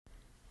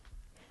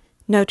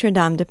Notre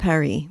Dame de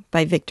Paris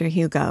by Victor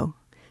Hugo,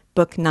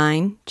 Book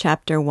 9,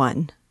 Chapter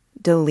 1,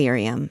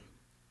 Delirium.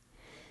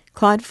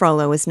 Claude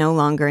Frollo was no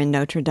longer in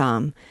Notre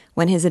Dame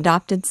when his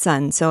adopted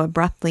son so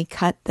abruptly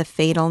cut the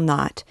fatal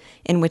knot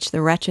in which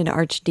the wretched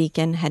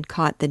archdeacon had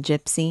caught the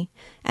gypsy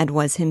and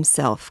was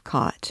himself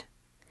caught.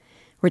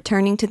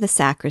 Returning to the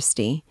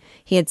sacristy,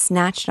 he had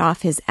snatched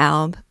off his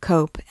alb,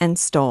 cope, and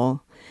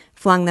stole,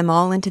 flung them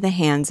all into the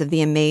hands of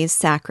the amazed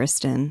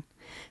sacristan,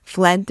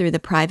 fled through the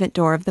private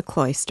door of the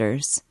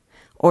cloisters,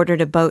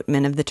 ordered a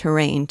boatman of the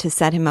Touraine to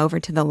set him over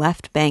to the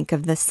left bank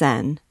of the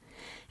Seine,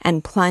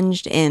 and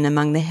plunged in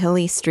among the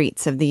hilly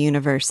streets of the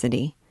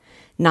university,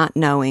 not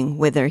knowing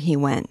whither he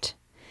went,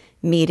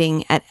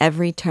 meeting at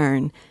every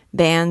turn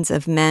bands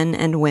of men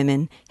and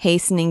women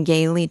hastening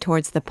gaily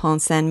towards the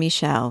Pont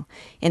Saint-Michel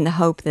in the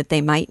hope that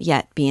they might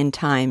yet be in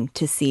time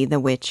to see the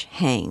witch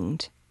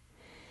hanged.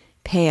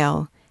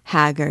 Pale,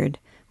 haggard,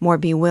 more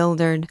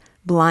bewildered,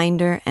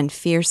 blinder and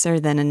fiercer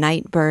than a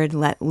night bird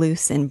let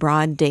loose in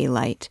broad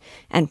daylight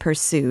and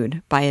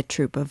pursued by a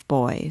troop of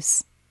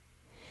boys.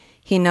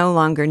 He no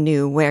longer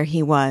knew where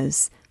he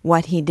was,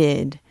 what he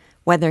did,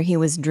 whether he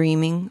was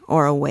dreaming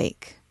or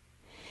awake.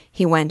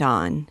 He went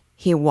on,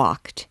 he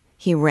walked,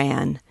 he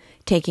ran,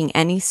 taking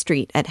any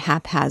street at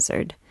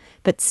haphazard,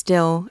 but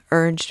still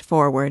urged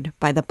forward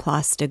by the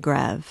Place de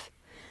Grève,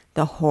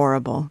 the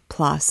horrible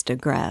Place de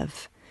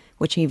Grève,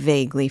 which he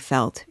vaguely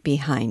felt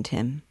behind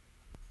him.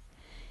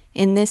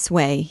 In this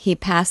way he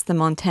passed the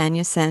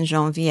Montagne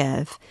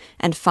Sainte-Geneviève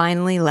and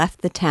finally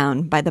left the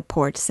town by the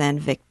Porte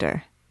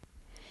Saint-Victor.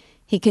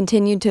 He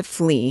continued to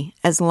flee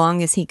as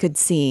long as he could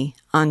see,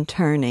 on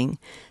turning,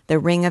 the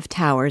ring of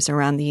towers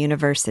around the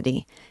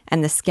university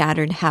and the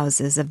scattered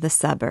houses of the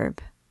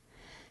suburb.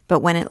 But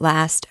when at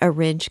last a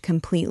ridge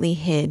completely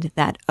hid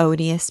that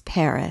odious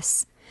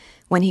Paris,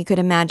 when he could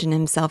imagine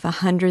himself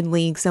 100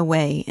 leagues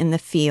away in the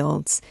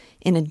fields,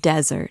 in a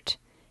desert,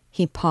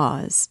 he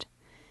paused,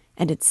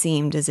 and it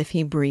seemed as if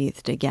he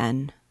breathed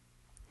again.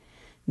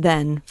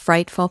 Then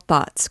frightful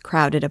thoughts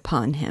crowded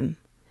upon him.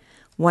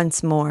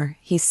 Once more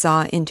he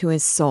saw into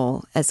his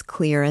soul as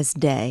clear as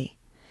day,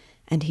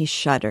 and he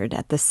shuddered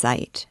at the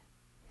sight.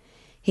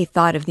 He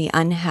thought of the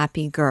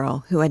unhappy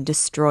girl who had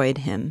destroyed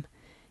him,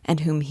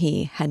 and whom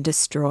he had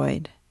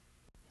destroyed.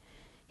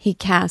 He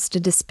cast a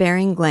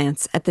despairing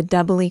glance at the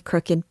doubly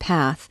crooked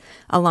path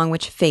along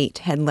which fate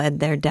had led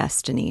their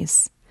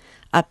destinies,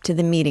 up to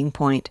the meeting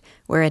point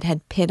where it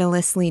had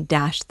pitilessly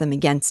dashed them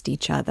against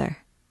each other.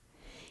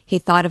 He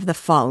thought of the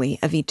folly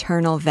of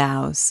eternal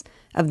vows,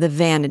 of the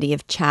vanity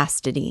of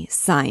chastity,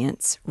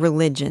 science,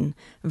 religion,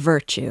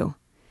 virtue,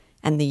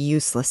 and the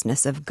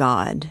uselessness of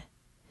God.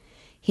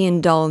 He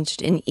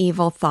indulged in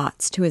evil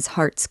thoughts to his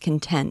heart's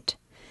content,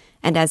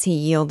 and as he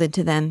yielded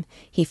to them,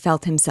 he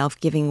felt himself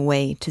giving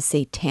way to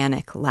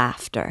satanic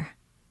laughter.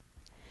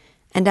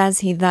 And as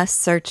he thus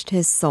searched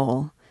his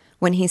soul,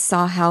 when he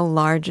saw how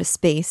large a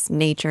space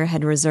nature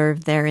had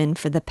reserved therein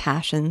for the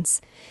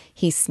passions,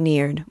 he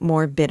sneered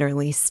more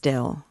bitterly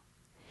still.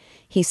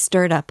 He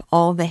stirred up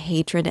all the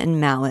hatred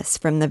and malice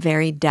from the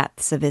very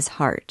depths of his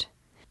heart.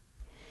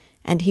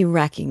 And he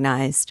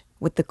recognized,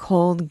 with the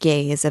cold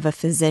gaze of a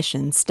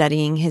physician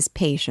studying his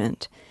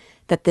patient,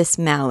 that this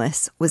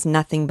malice was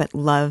nothing but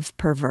love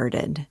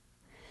perverted,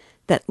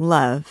 that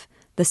love,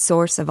 the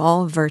source of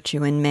all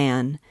virtue in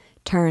man,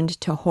 turned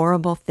to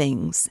horrible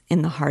things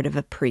in the heart of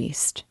a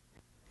priest,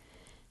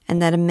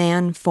 and that a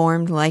man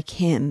formed like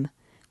him,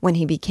 when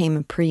he became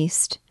a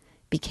priest,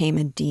 became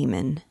a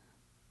demon.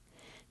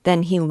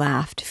 Then he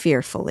laughed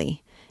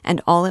fearfully,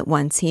 and all at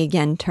once he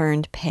again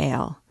turned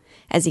pale,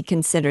 as he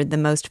considered the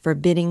most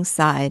forbidding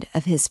side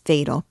of his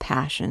fatal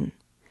passion,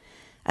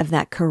 of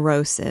that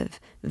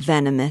corrosive,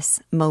 venomous,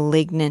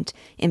 malignant,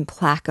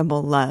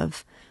 implacable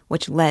love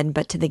which led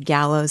but to the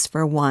gallows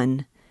for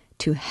one,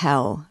 to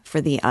hell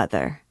for the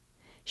other.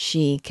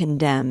 She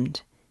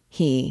condemned,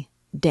 he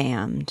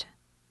damned.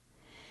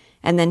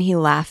 And then he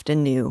laughed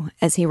anew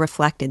as he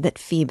reflected that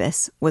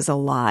Phoebus was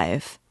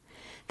alive,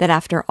 that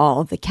after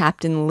all the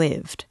captain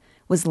lived,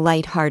 was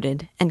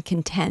light-hearted and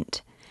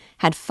content,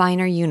 had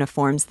finer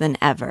uniforms than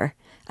ever,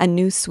 a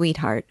new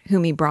sweetheart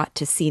whom he brought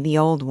to see the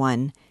old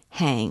one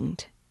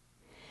hanged.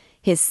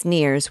 His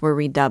sneers were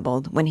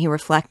redoubled when he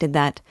reflected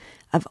that,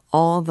 of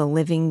all the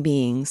living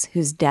beings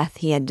whose death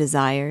he had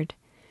desired,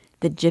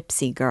 the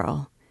gypsy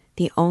girl,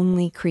 the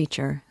only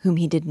creature whom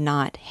he did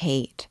not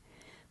hate,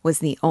 was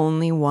the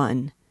only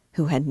one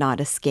who had not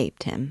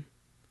escaped him.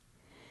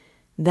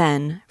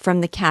 Then,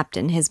 from the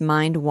captain his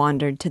mind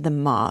wandered to the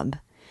mob,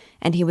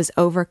 and he was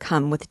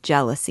overcome with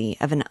jealousy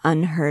of an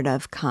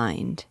unheard-of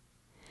kind.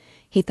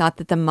 He thought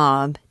that the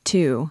mob,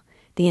 too,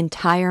 the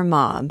entire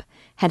mob,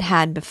 had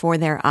had before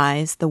their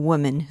eyes the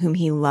woman whom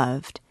he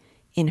loved,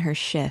 in her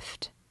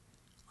shift,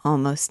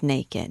 almost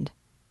naked.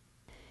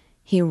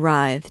 He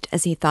writhed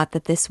as he thought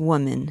that this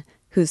woman,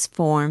 whose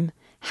form,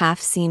 half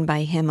seen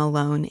by him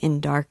alone in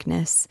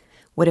darkness,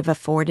 would have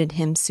afforded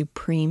him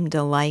supreme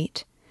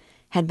delight,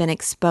 had been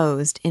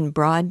exposed in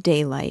broad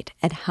daylight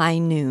at high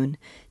noon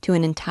to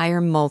an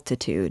entire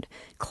multitude,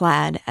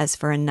 clad as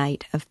for a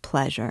night of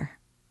pleasure.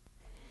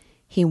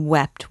 He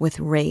wept with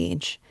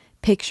rage,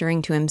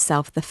 picturing to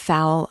himself the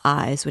foul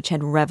eyes which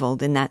had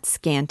reveled in that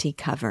scanty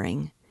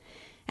covering,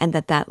 and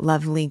that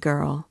lovely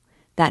girl,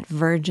 that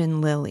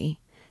virgin lily,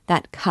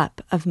 that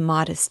cup of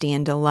modesty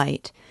and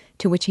delight,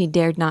 to which he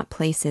dared not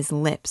place his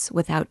lips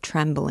without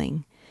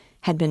trembling,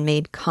 had been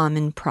made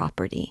common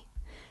property,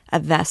 a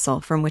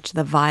vessel from which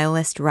the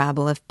vilest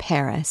rabble of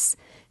Paris,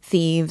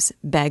 thieves,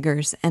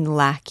 beggars, and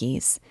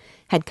lackeys,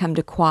 had come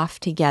to quaff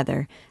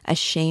together a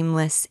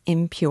shameless,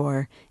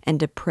 impure, and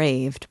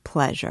depraved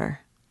pleasure.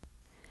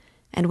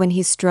 And when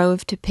he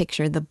strove to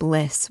picture the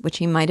bliss which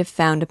he might have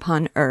found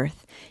upon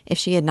earth if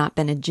she had not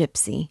been a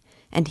gypsy,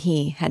 and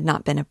he had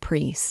not been a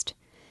priest,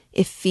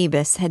 if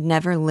Phoebus had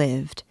never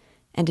lived,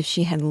 and if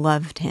she had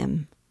loved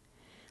him,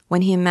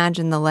 when he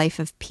imagined the life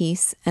of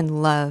peace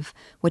and love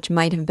which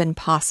might have been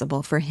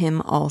possible for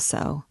him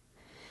also,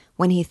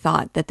 when he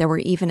thought that there were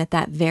even at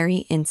that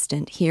very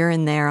instant here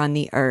and there on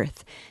the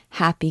earth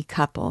happy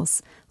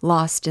couples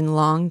lost in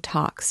long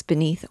talks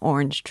beneath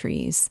orange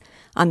trees,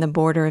 on the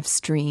border of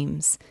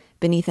streams,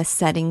 beneath a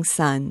setting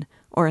sun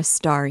or a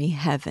starry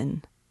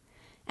heaven,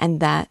 and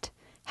that,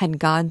 had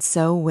God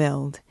so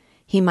willed,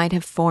 he might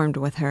have formed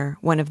with her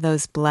one of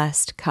those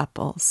blessed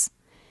couples,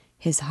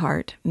 his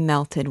heart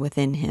melted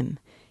within him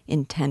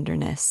in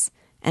tenderness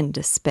and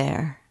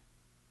despair.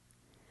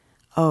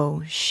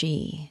 Oh,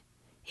 she,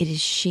 it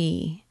is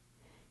she,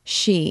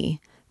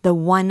 the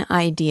one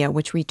idea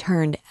which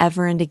returned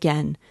ever and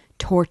again,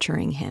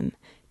 torturing him,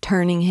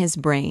 turning his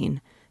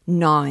brain,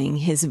 gnawing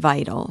his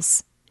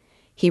vitals.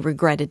 He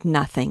regretted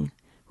nothing,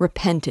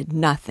 repented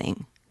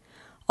nothing.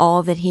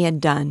 All that he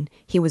had done,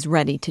 he was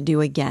ready to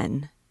do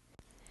again.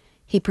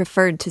 He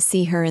preferred to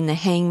see her in the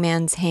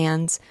hangman's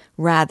hands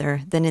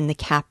rather than in the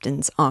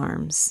captain's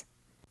arms.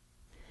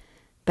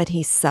 But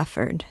he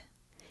suffered.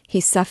 He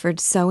suffered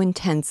so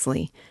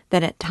intensely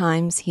that at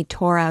times he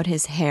tore out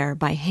his hair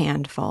by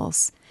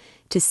handfuls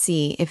to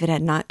see if it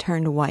had not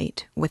turned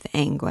white with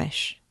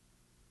anguish.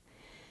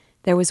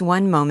 There was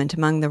one moment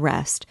among the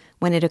rest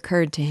when it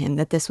occurred to him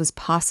that this was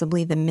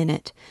possibly the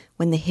minute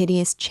when the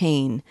hideous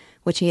chain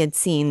which he had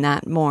seen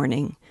that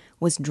morning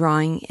was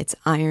drawing its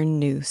iron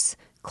noose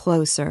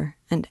closer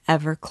and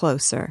ever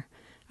closer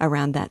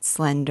around that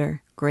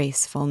slender,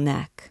 graceful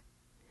neck.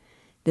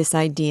 This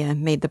idea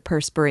made the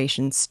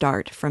perspiration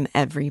start from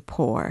every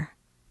pore.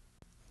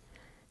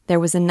 There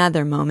was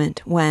another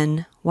moment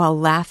when, while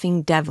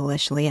laughing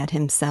devilishly at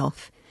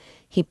himself,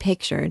 he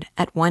pictured,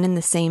 at one and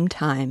the same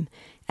time,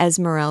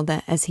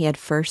 Esmeralda as he had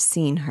first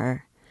seen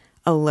her,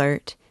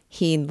 alert,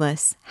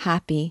 heedless,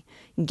 happy,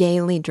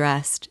 gaily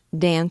dressed,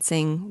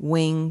 dancing,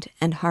 winged,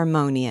 and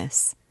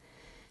harmonious,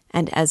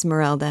 and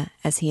Esmeralda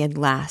as he had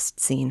last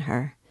seen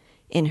her,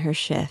 in her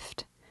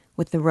shift,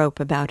 with the rope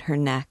about her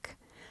neck,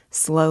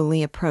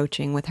 slowly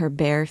approaching with her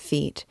bare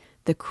feet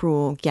the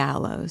cruel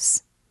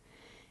gallows.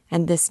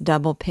 And this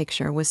double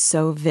picture was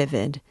so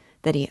vivid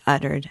that he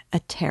uttered a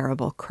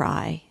terrible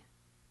cry.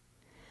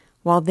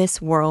 While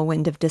this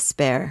whirlwind of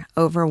despair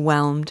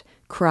overwhelmed,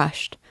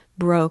 crushed,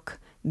 broke,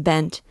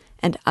 bent,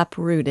 and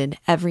uprooted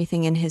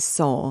everything in his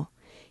soul,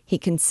 he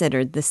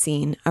considered the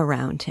scene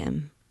around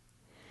him.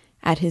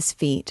 At his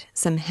feet,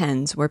 some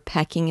hens were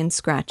pecking and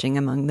scratching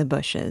among the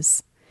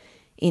bushes.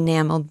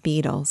 Enameled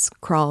beetles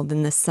crawled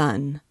in the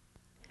sun.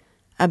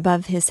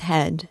 Above his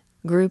head,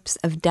 groups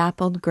of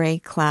dappled gray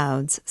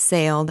clouds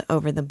sailed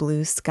over the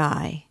blue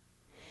sky.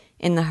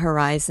 In the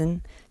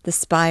horizon, the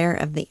spire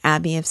of the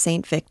Abbey of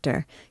St.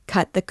 Victor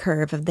cut the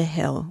curve of the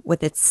hill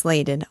with its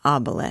slated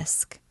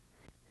obelisk.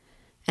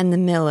 And the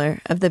miller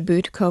of the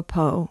Butte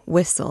Copeaux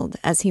whistled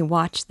as he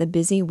watched the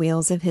busy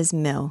wheels of his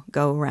mill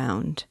go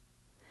round.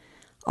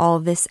 All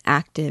this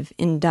active,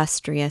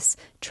 industrious,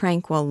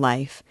 tranquil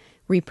life,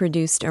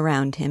 reproduced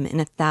around him in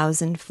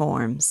 1,000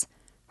 forms,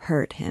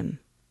 hurt him.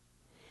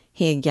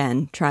 He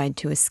again tried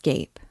to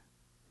escape.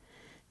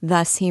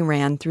 Thus he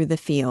ran through the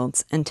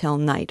fields until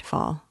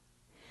nightfall.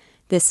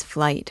 This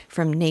flight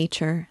from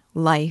nature,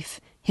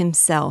 life,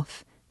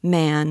 himself,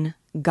 man,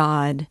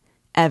 God,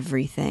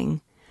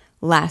 everything,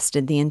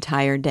 lasted the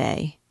entire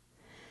day.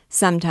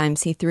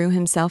 Sometimes he threw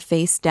himself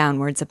face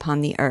downwards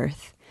upon the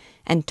earth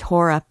and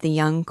tore up the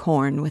young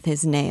corn with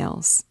his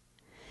nails.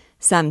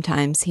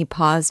 Sometimes he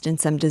paused in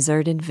some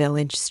deserted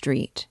village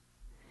street.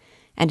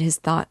 And his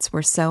thoughts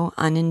were so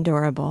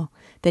unendurable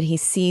that he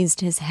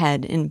seized his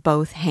head in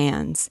both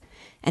hands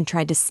and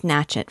tried to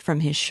snatch it from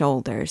his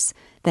shoulders,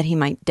 that he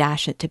might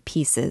dash it to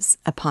pieces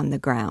upon the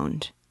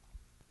ground.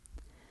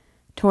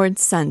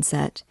 Towards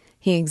sunset,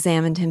 he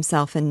examined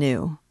himself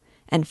anew,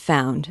 and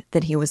found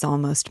that he was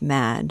almost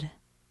mad.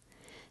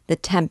 The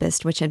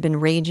tempest which had been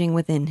raging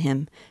within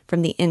him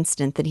from the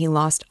instant that he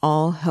lost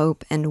all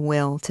hope and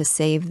will to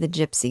save the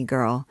gypsy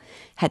girl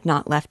had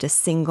not left a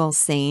single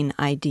sane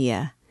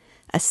idea,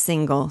 a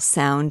single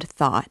sound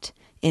thought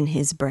in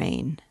his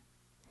brain.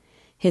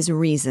 His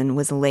reason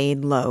was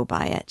laid low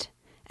by it,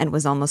 and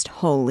was almost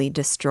wholly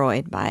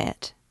destroyed by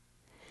it.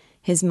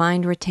 his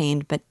mind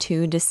retained but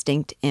two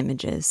distinct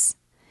images: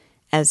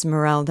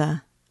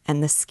 Esmeralda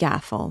and the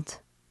scaffold.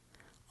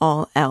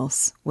 All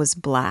else was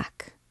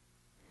black.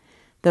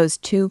 Those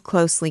two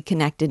closely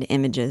connected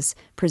images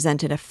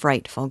presented a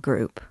frightful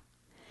group,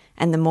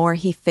 and the more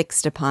he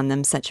fixed upon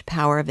them such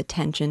power of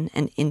attention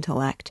and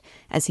intellect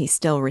as he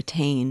still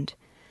retained,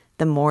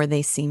 the more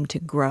they seemed to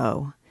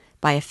grow,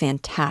 by a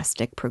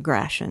fantastic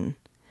progression,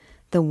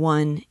 the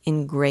one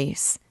in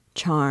grace,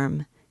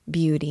 charm,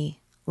 beauty,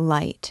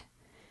 light,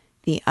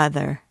 the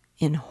other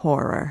in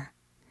horror,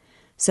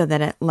 so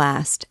that at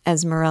last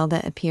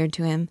Esmeralda appeared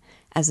to him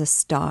as a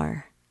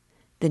star,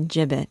 the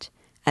gibbet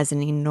as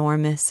an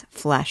enormous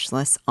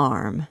fleshless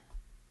arm.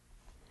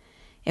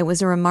 It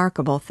was a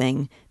remarkable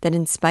thing that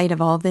in spite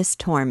of all this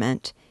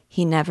torment,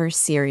 he never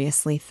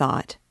seriously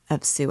thought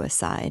of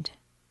suicide.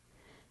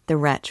 The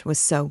wretch was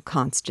so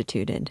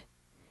constituted.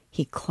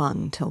 He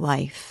clung to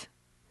life.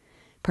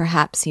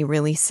 Perhaps he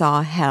really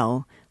saw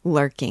hell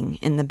lurking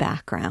in the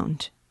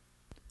background.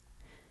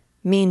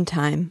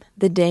 Meantime,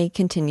 the day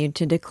continued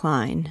to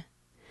decline.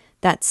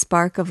 That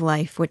spark of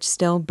life which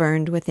still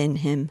burned within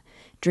him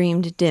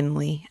dreamed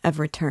dimly of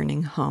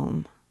returning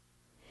home.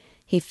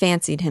 He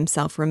fancied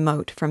himself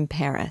remote from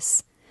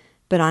Paris,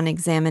 but on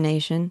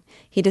examination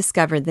he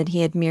discovered that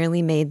he had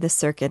merely made the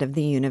circuit of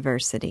the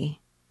university.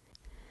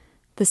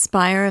 The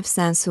spire of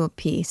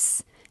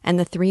Saint-Sulpice and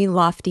the three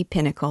lofty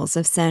pinnacles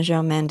of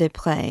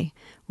Saint-Germain-des-Prés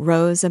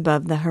rose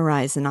above the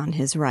horizon on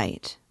his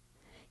right.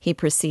 He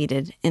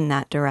proceeded in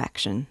that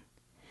direction.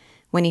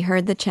 When he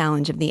heard the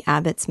challenge of the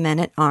abbot's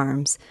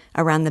men-at-arms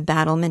around the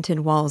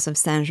battlemented walls of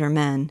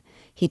Saint-Germain,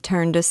 he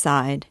turned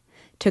aside,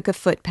 took a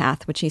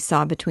footpath which he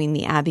saw between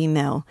the Abbey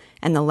Mill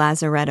and the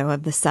lazaretto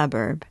of the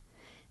suburb,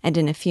 and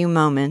in a few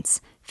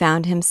moments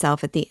found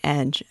himself at the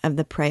edge of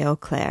the Pré aux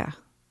Clercs.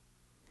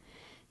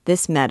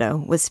 This meadow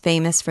was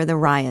famous for the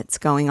riots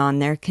going on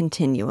there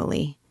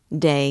continually,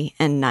 day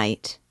and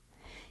night.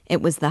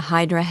 It was the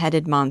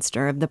hydra-headed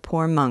monster of the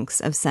poor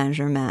monks of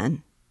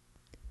Saint-Germain.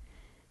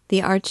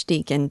 The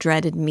archdeacon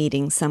dreaded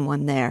meeting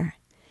someone there.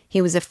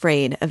 He was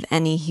afraid of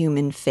any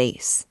human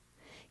face.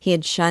 He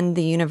had shunned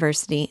the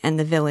university and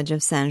the village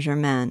of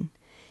Saint-Germain.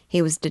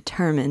 He was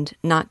determined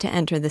not to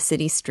enter the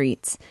city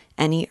streets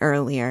any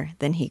earlier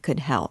than he could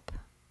help.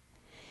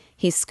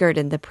 He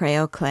skirted the Pré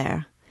aux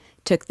Clercs,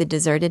 took the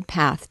deserted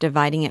path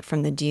dividing it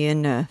from the Dieu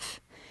Neuf,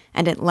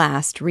 and at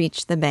last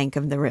reached the bank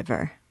of the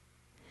river.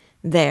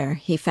 There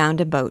he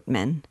found a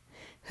boatman,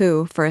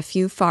 who, for a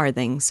few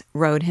farthings,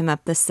 rowed him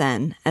up the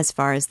Seine as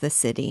far as the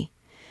city,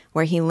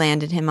 where he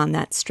landed him on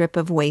that strip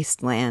of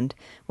wasteland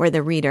where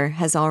the reader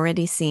has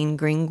already seen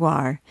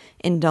Gringoire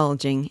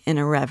indulging in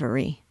a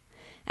reverie,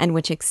 and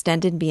which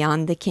extended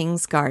beyond the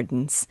King's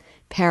Gardens,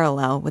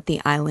 parallel with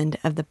the island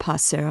of the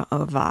Passeurs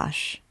aux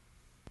Vaches.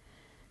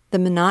 The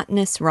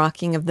monotonous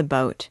rocking of the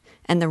boat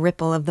and the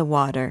ripple of the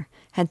water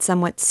had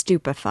somewhat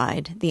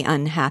stupefied the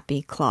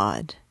unhappy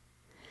Claude.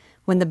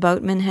 When the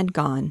boatman had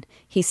gone,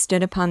 he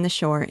stood upon the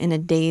shore in a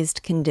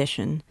dazed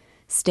condition,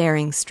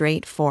 staring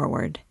straight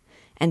forward,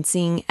 and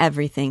seeing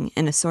everything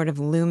in a sort of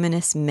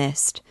luminous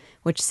mist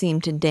which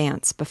seemed to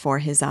dance before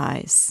his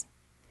eyes.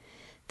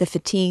 The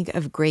fatigue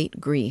of great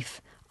grief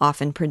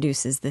often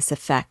produces this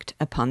effect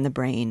upon the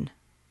brain.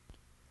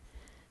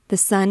 The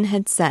sun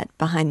had set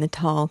behind the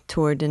tall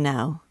Tour de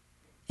Nesle.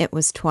 It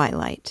was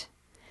twilight.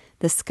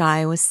 The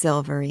sky was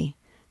silvery.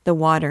 The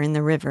water in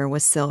the river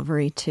was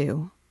silvery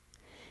too.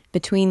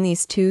 Between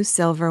these two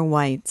silver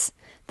whites,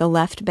 the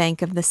left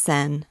bank of the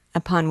Seine,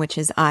 upon which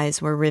his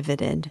eyes were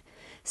riveted,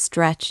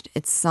 stretched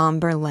its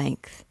somber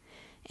length,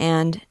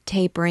 and,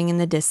 tapering in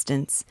the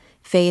distance,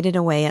 faded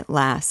away at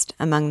last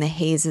among the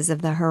hazes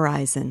of the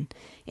horizon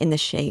in the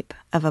shape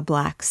of a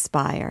black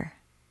spire.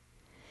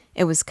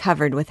 It was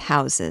covered with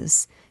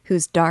houses,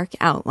 whose dark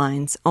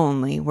outlines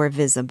only were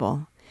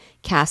visible,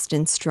 cast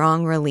in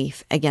strong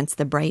relief against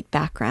the bright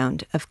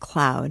background of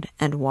cloud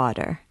and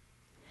water.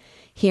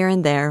 Here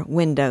and there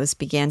windows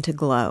began to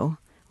glow,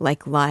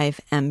 like live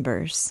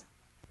embers.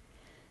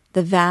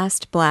 The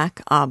vast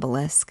black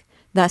obelisk,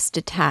 thus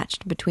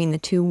detached between the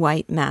two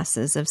white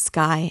masses of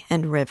sky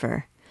and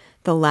river,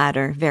 the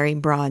latter very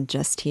broad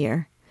just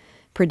here,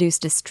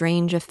 produced a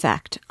strange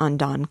effect on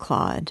Don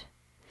Claude,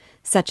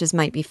 such as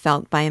might be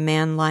felt by a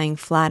man lying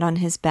flat on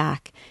his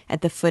back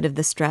at the foot of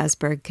the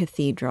Strasbourg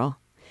Cathedral,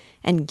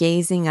 and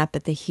gazing up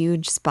at the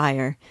huge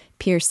spire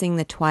piercing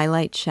the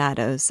twilight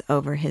shadows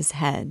over his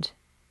head.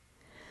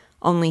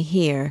 Only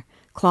here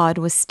Claude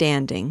was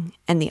standing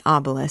and the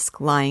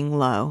obelisk lying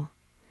low.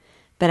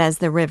 But as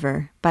the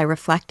river, by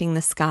reflecting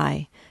the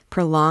sky,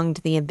 prolonged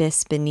the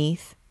abyss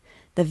beneath,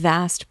 the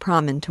vast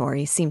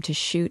promontory seemed to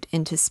shoot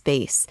into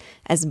space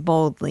as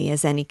boldly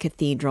as any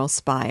cathedral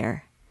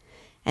spire,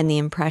 and the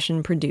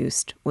impression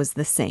produced was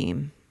the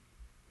same.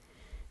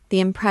 The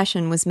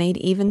impression was made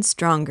even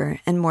stronger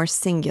and more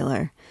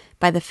singular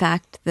by the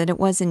fact that it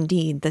was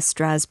indeed the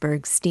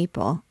Strasbourg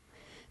steeple,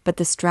 but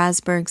the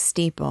Strasbourg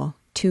steeple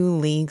 2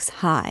 leagues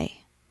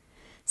high,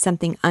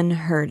 something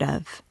unheard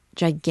of,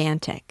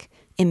 gigantic,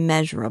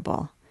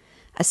 immeasurable,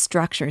 a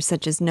structure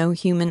such as no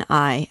human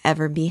eye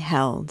ever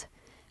beheld,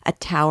 a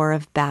Tower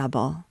of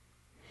Babel.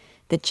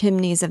 The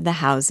chimneys of the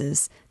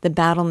houses, the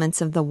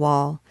battlements of the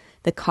wall,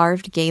 the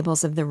carved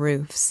gables of the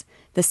roofs,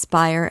 the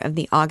spire of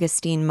the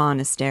Augustine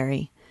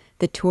monastery,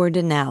 the Tour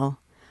de Nesle,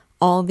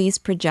 all these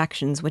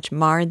projections which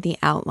marred the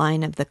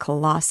outline of the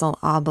colossal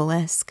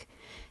obelisk,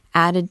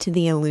 added to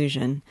the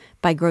illusion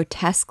by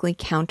grotesquely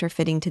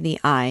counterfeiting to the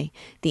eye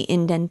the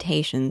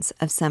indentations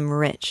of some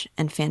rich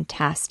and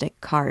fantastic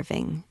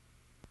carving.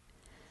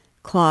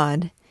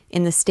 Claude,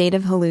 in the state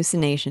of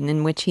hallucination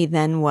in which he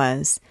then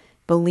was,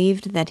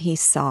 believed that he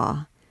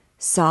saw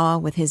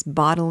with his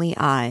bodily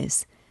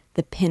eyes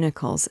the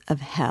pinnacles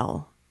of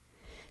hell.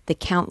 The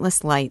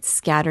countless lights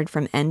scattered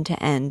from end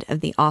to end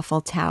of the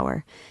awful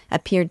tower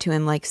appeared to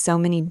him like so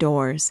many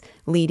doors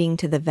leading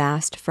to the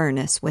vast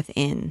furnace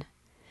within.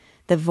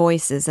 The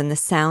voices and the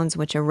sounds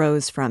which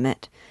arose from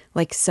it,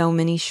 like so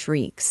many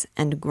shrieks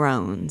and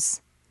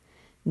groans.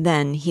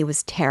 Then he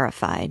was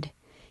terrified.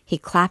 He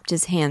clapped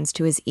his hands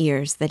to his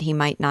ears that he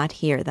might not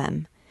hear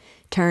them,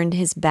 turned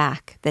his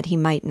back that he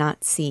might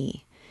not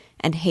see,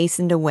 and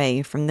hastened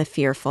away from the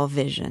fearful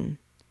vision.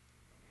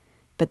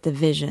 But the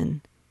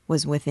vision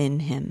was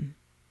within him.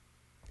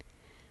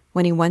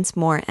 When he once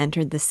more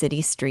entered the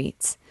city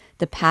streets,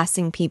 the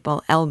passing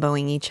people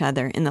elbowing each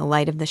other in the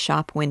light of the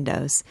shop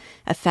windows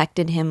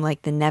affected him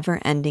like the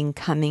never-ending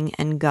coming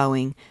and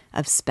going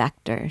of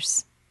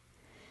specters.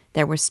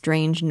 There were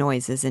strange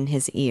noises in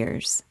his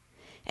ears.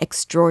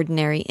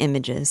 Extraordinary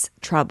images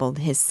troubled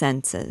his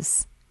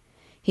senses.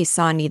 He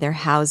saw neither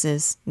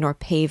houses, nor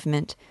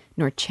pavement,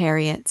 nor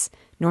chariots,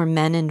 nor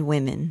men and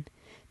women,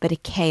 but a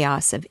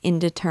chaos of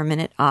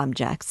indeterminate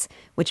objects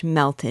which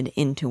melted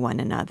into one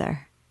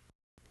another.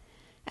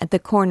 At the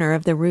corner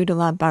of the Rue de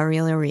la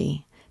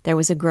Barillerie there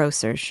was a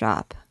grocer's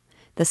shop,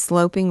 the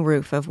sloping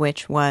roof of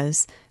which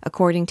was,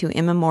 according to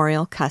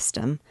immemorial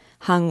custom,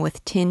 hung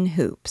with tin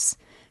hoops,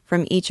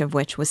 from each of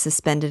which was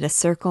suspended a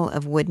circle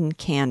of wooden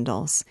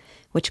candles,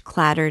 which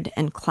clattered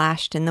and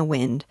clashed in the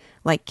wind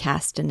like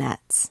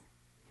castanets.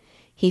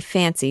 He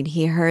fancied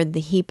he heard the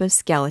heap of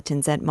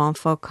skeletons at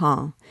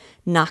Montfaucon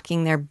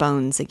knocking their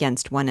bones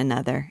against one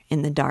another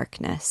in the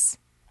darkness.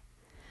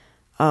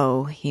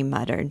 "Oh," he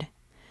muttered,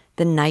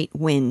 "the night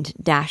wind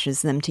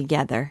dashes them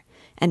together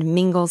and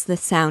mingles the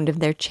sound of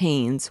their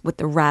chains with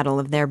the rattle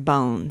of their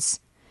bones.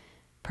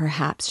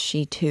 Perhaps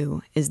she,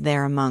 too, is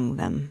there among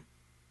them."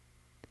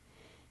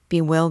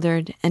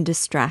 Bewildered and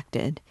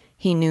distracted,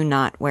 he knew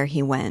not where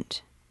he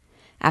went.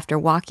 After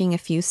walking a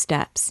few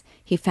steps,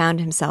 he found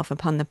himself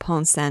upon the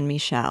Pont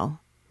Saint-Michel.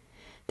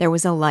 There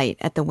was a light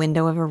at the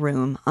window of a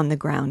room on the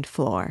ground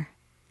floor.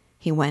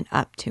 He went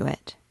up to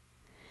it.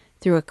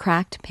 Through a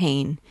cracked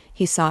pane,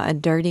 he saw a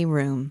dirty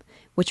room,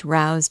 which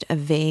roused a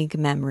vague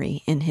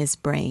memory in his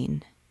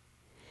brain.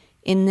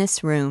 In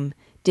this room,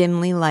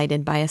 dimly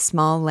lighted by a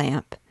small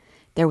lamp,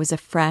 there was a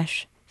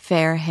fresh,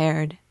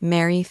 fair-haired,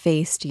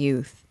 merry-faced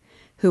youth,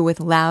 who with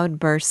loud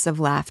bursts of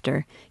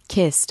laughter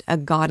kissed a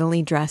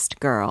gaudily dressed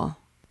girl.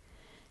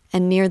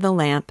 And near the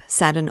lamp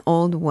sat an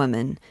old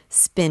woman,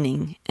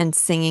 spinning and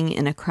singing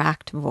in a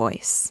cracked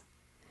voice.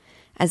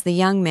 As the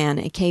young man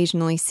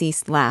occasionally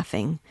ceased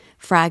laughing,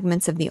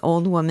 fragments of the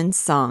old woman's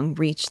song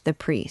reached the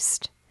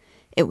priest.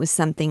 It was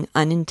something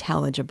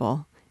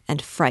unintelligible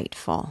and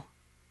frightful.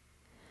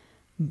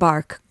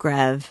 "Bark,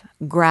 Greve,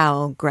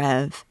 growl,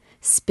 Greve,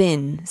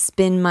 spin,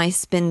 spin my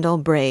spindle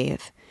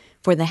brave,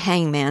 for the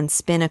hangman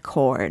spin a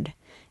cord,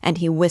 and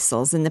he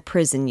whistles in the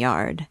prison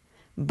yard.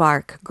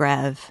 Bark,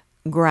 Greve,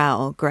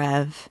 growl,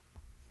 Greve.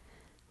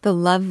 The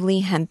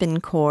lovely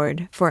hempen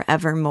cord for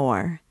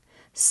evermore,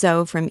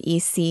 so from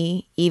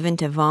Issy even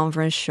to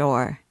Vanvre's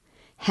shore,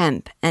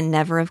 hemp and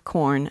never of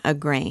corn a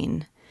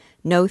grain.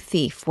 No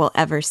thief will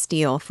ever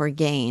steal for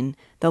gain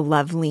the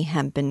lovely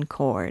hempen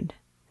cord.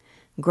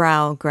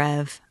 Growl,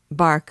 Greve,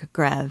 bark,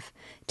 Greve,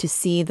 to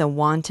see the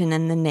wanton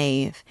and the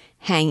knave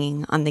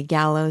hanging on the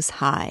gallows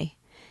high.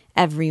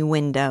 Every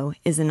window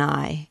is an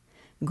eye.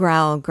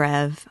 Growl,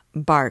 Greve,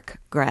 bark,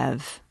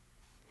 Greve."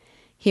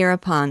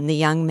 Hereupon the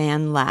young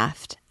man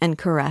laughed and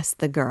caressed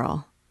the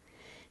girl.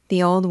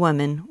 The old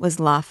woman was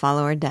La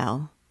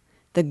Falourdel.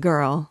 The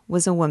girl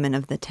was a woman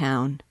of the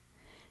town.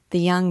 The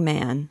young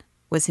man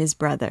was his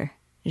brother,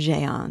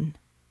 Jehan.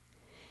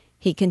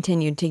 He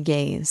continued to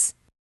gaze.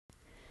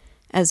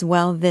 As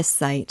well this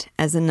sight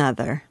as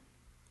another.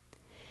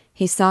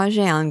 He saw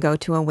Jehan go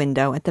to a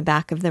window at the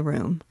back of the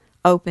room,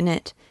 open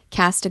it,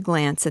 cast a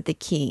glance at the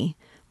quay,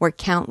 where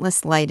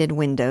countless lighted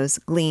windows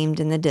gleamed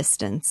in the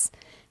distance,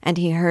 and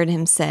he heard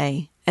him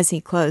say, as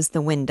he closed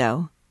the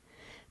window,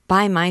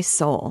 "By my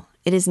soul,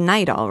 it is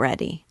night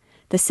already.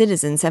 The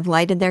citizens have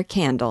lighted their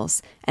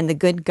candles, and the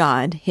good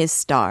God his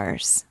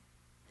stars."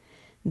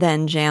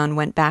 Then Jehan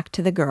went back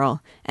to the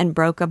girl and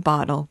broke a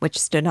bottle which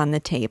stood on the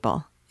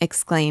table,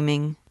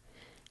 exclaiming,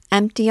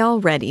 "Empty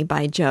already,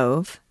 by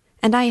Jove,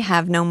 and I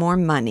have no more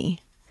money.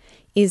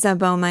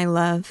 Isabeau, my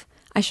love,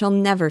 I shall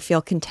never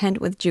feel content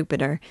with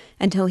Jupiter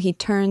until he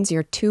turns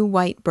your 2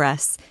 white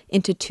breasts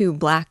into 2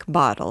 black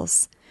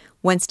bottles.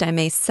 whence I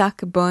may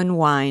suck boon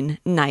wine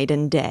night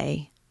and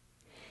day."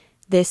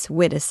 This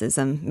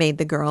witticism made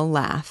the girl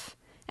laugh,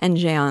 and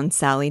Jehan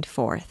sallied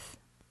forth.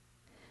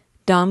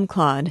 Dom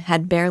Claude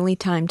had barely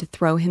time to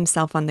throw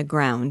himself on the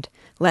ground,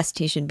 lest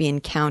he should be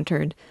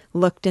encountered,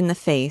 looked in the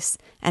face,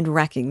 and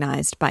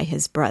recognized by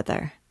his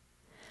brother.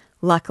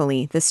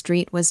 Luckily, the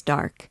street was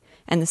dark,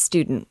 and the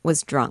student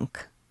was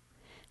drunk.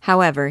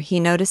 However, he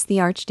noticed the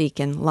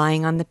archdeacon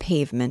lying on the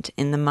pavement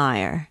in the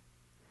mire.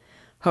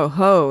 "Ho,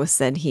 ho,"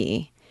 said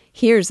he,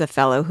 "here's a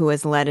fellow who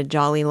has led a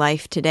jolly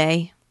life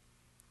today."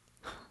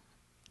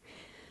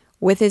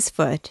 With his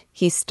foot,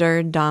 he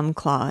stirred Dom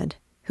Claude,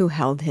 who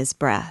held his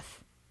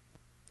breath.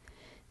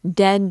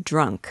 "Dead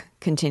drunk,"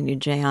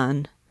 continued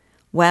Jehan.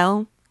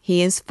 "Well,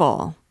 he is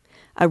full.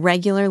 A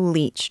regular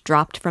leech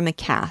dropped from a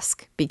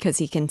cask, because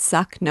he can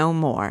suck no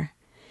more.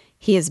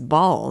 He is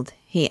bald,"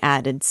 he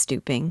added,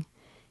 stooping.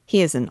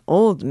 "He is an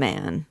old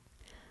man.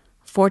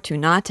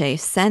 Fortunate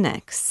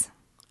senex."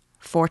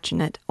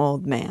 Fortunate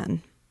old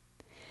man.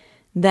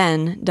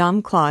 Then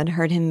Dom Claude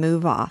heard him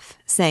move off,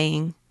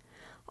 saying,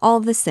 "All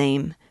the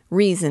same,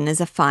 reason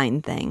is a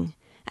fine thing,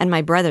 and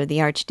my brother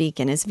the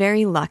archdeacon is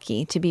very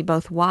lucky to be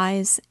both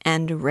wise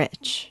and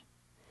rich."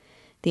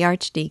 The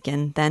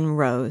archdeacon then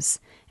rose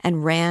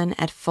and ran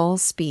at full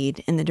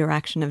speed in the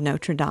direction of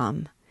Notre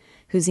Dame,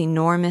 whose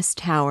enormous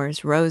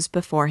towers rose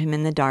before him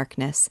in the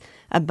darkness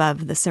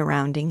above the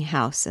surrounding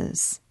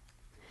houses.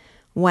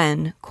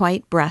 When,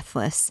 quite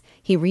breathless,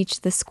 he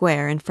reached the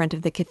square in front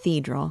of the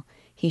cathedral,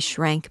 he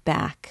shrank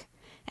back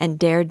and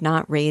dared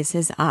not raise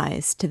his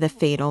eyes to the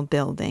fatal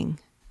building.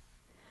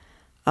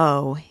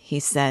 "Oh," he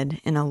said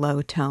in a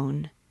low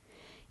tone,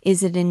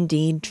 "is it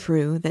indeed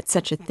true that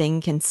such a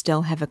thing can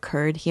still have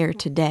occurred here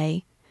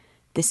today,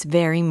 this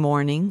very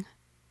morning?"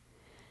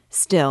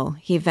 Still,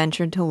 he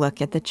ventured to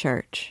look at the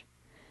church.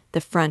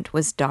 The front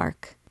was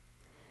dark.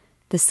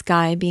 The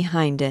sky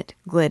behind it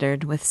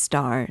glittered with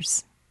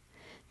stars.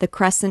 The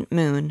crescent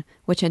moon,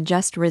 which had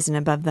just risen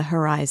above the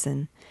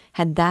horizon,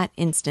 had that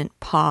instant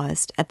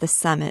paused at the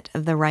summit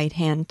of the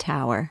right-hand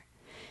tower,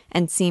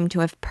 and seemed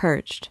to have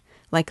perched,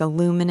 like a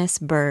luminous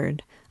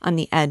bird, on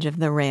the edge of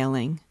the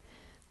railing,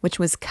 which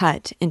was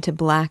cut into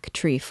black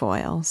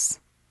trefoils.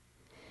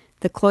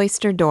 The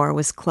cloister door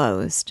was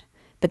closed,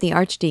 but the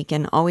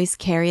archdeacon always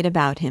carried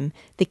about him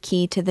the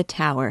key to the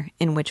tower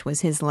in which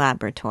was his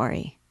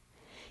laboratory.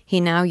 He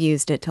now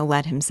used it to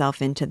let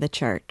himself into the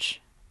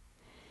church.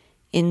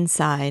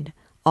 Inside,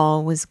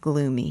 all was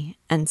gloomy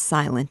and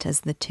silent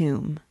as the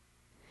tomb.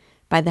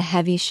 By the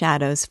heavy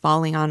shadows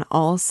falling on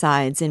all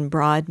sides in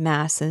broad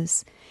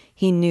masses,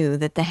 he knew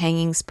that the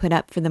hangings put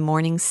up for the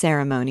morning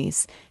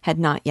ceremonies had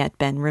not yet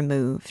been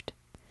removed.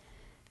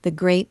 The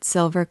great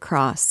silver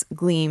cross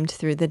gleamed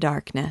through the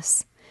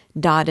darkness,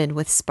 dotted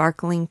with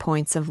sparkling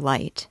points of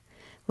light,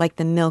 like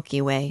the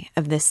Milky Way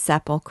of this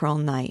sepulchral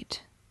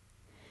night.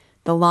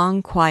 The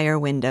long choir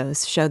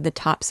windows showed the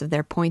tops of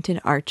their pointed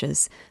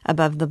arches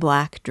above the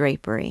black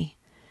drapery,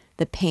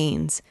 the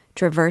panes,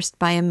 traversed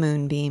by a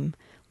moonbeam,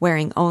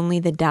 wearing only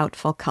the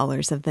doubtful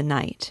colors of the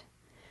night,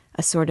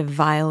 a sort of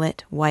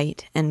violet,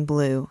 white, and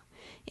blue,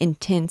 in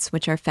tints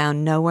which are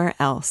found nowhere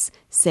else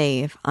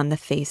save on the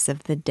face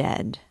of the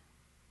dead.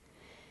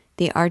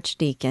 The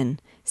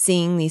archdeacon,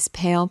 seeing these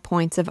pale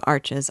points of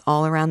arches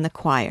all around the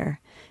choir,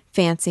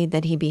 fancied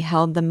that he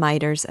beheld the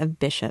mitres of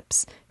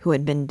bishops who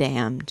had been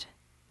damned.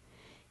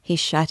 He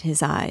shut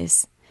his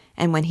eyes,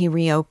 and when he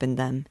reopened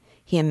them,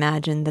 he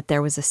imagined that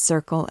there was a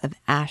circle of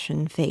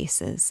ashen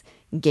faces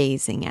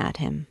gazing at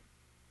him.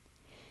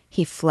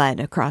 He fled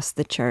across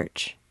the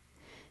church.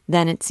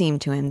 Then it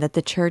seemed to him that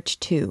the church,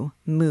 too,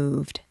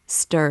 moved,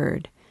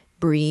 stirred,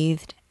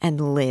 breathed,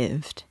 and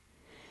lived,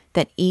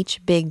 that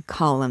each big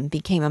column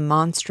became a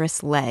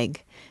monstrous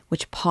leg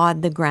which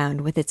pawed the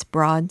ground with its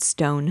broad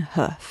stone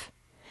hoof,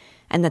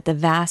 and that the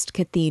vast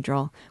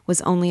cathedral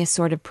was only a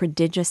sort of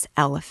prodigious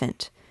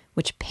elephant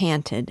which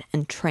panted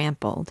and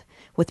trampled,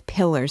 with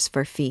pillars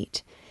for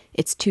feet,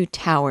 its two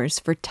towers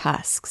for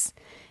tusks,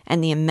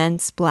 and the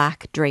immense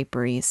black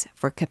draperies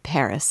for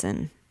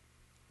caparison.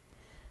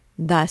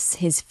 Thus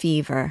his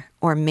fever,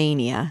 or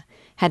mania,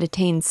 had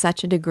attained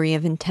such a degree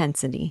of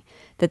intensity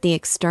that the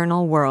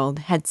external world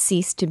had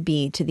ceased to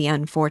be to the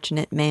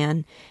unfortunate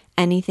man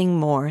anything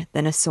more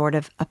than a sort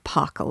of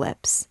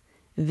apocalypse,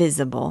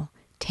 visible,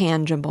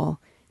 tangible,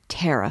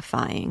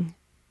 terrifying.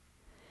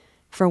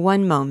 For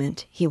one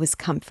moment he was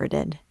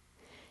comforted.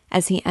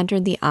 As he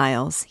entered the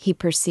aisles, he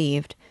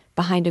perceived,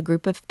 behind a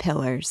group of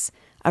pillars,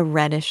 a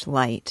reddish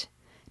light,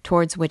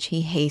 towards which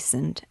he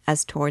hastened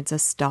as towards a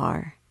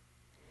star.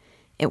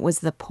 It was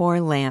the poor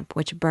lamp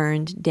which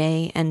burned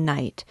day and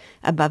night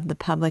above the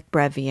public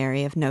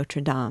breviary of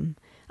Notre Dame,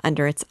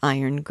 under its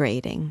iron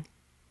grating.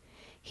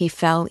 He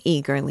fell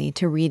eagerly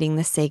to reading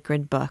the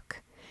sacred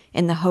book,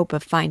 in the hope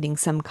of finding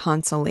some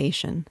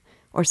consolation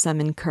or some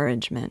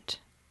encouragement.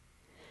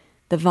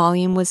 The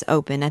volume was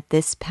open at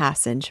this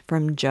passage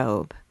from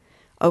Job,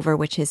 over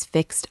which his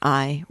fixed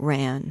eye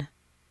ran.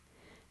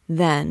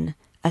 "Then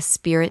a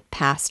spirit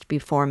passed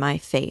before my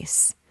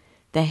face.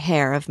 The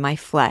hair of my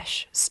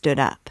flesh stood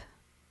up."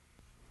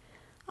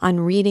 On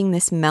reading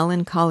this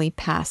melancholy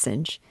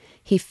passage,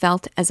 he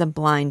felt as a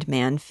blind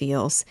man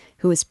feels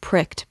who is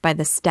pricked by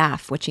the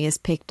staff which he has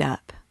picked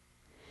up.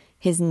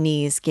 His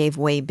knees gave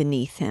way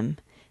beneath him,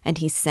 and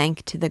he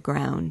sank to the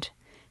ground,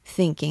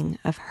 thinking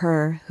of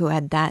her who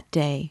had that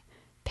day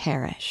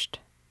perished.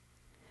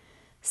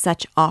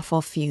 Such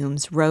awful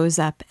fumes rose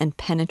up and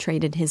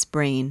penetrated his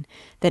brain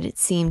that it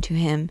seemed to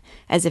him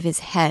as if his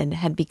head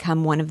had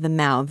become one of the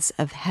mouths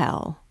of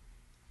hell.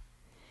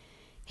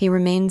 He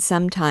remained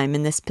some time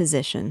in this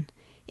position,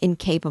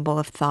 incapable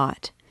of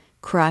thought,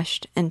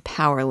 crushed and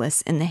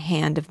powerless in the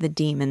hand of the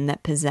demon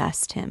that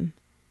possessed him.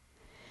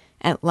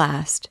 At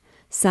last,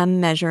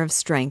 some measure of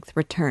strength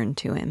returned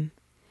to him.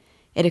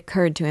 It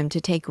occurred to him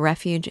to take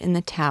refuge in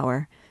the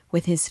tower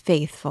with his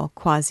faithful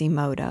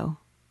Quasimodo.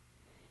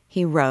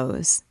 He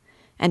rose,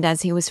 and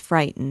as he was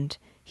frightened,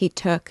 he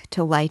took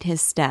to light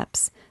his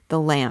steps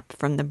the lamp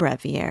from the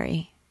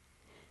breviary.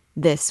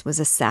 This was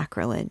a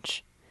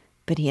sacrilege,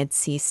 but he had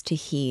ceased to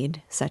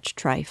heed such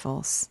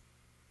trifles.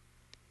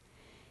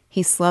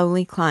 He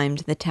slowly climbed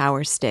the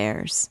tower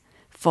stairs,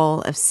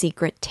 full of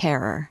secret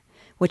terror,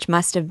 which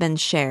must have been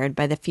shared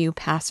by the few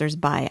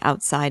passers-by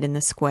outside in the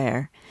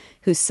square,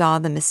 who saw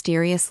the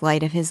mysterious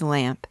light of his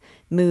lamp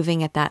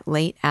moving at that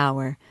late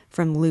hour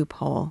from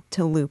loophole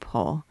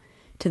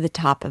to the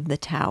top of the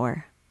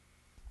tower.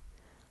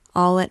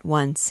 All at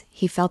once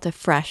he felt a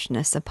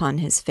freshness upon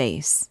his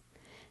face,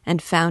 and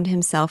found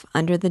himself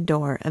under the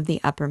door of the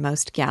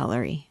uppermost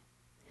gallery.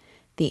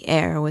 The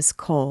air was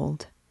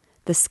cold.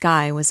 The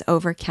sky was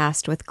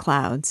overcast with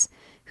clouds,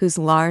 whose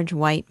large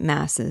white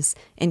masses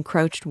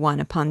encroached one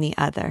upon the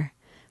other,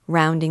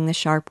 rounding the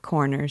sharp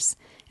corners,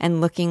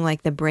 and looking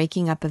like the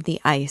breaking up of the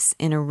ice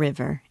in a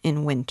river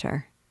in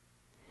winter.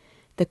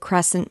 The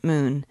crescent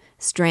moon,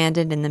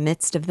 stranded in the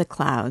midst of the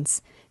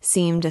clouds,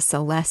 seemed a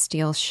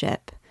celestial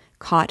ship,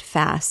 caught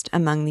fast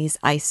among these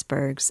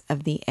icebergs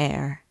of the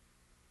air.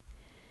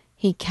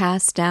 He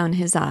cast down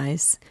his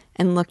eyes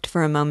and looked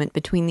for a moment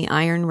between the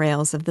iron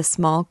rails of the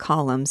small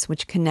columns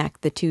which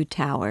connect the two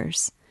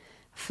towers,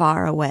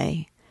 far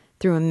away,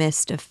 through a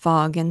mist of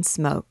fog and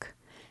smoke,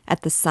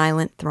 at the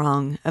silent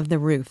throng of the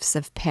roofs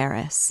of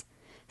Paris,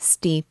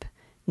 steep,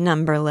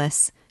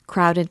 numberless,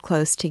 crowded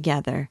close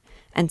together,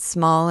 and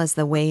small as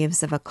the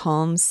waves of a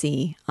calm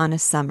sea on a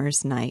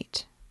summer's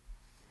night.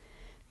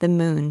 The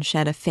moon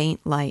shed a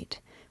faint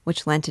light,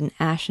 which lent an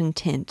ashen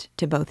tint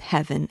to both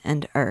heaven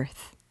and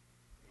earth.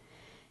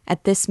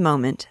 At this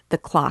moment the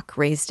clock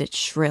raised its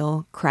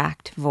shrill,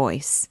 cracked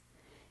voice.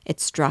 It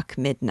struck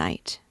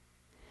midnight.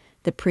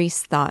 The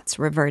priest's thoughts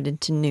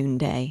reverted to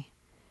noonday.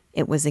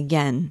 It was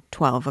again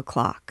 12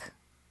 o'clock.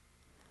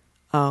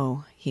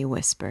 "Oh," he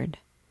whispered,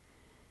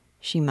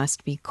 "she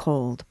must be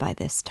cold by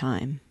this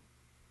time."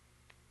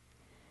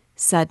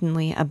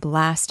 Suddenly a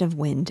blast of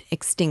wind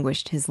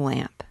extinguished his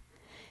lamp,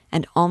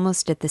 and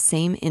almost at the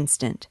same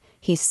instant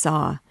he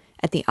saw,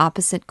 at the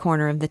opposite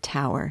corner of the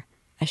tower,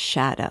 a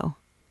shadow,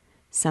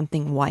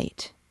 something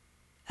white,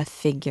 a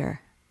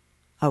figure,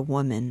 a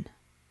woman.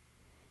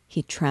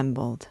 He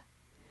trembled.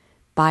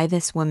 By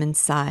this woman's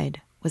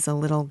side was a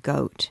little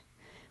goat,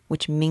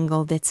 which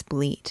mingled its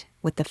bleat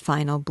with the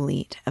final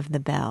bleat of the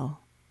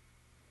bell.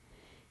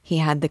 He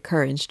had the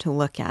courage to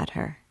look at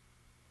her.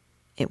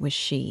 It was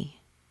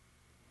she.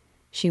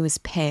 She was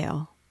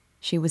pale.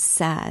 She was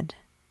sad.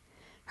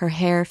 Her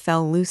hair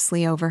fell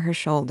loosely over her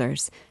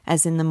shoulders,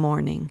 as in the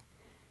morning,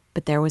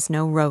 but there was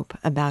no rope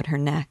about her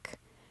neck.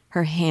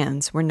 Her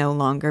hands were no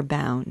longer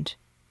bound.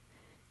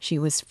 She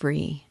was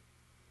free.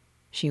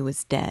 She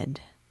was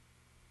dead.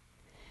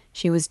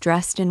 She was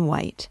dressed in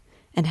white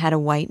and had a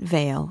white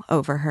veil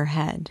over her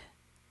head.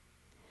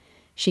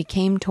 She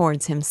came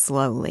towards him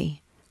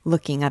slowly,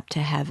 looking up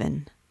to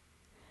heaven.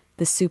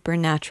 The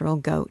supernatural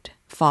goat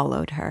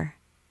followed her.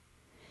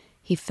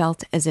 He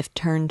felt as if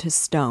turned to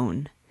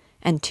stone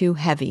and too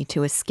heavy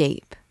to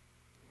escape.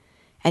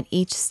 At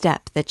each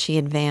step that she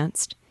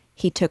advanced,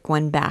 he took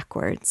one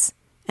backwards,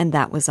 and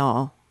that was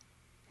all.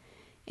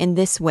 In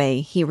this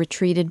way he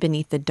retreated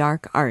beneath the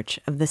dark arch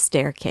of the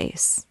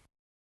staircase.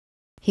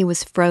 He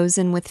was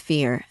frozen with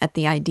fear at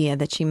the idea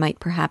that she might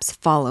perhaps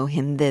follow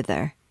him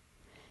thither.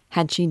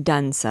 Had she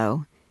done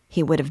so,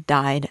 he would have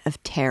died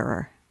of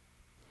terror.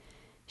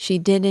 She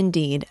did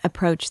indeed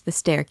approach the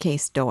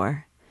staircase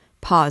door,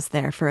 pause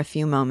there for a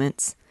few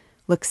moments,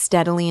 look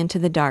steadily into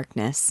the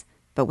darkness,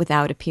 but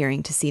without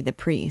appearing to see the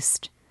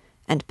priest,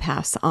 and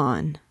pass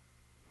on.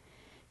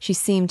 She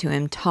seemed to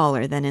him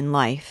taller than in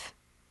life.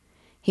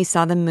 He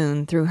saw the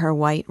moon through her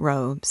white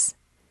robes.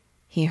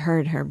 He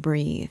heard her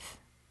breathe.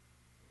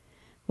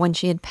 When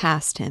she had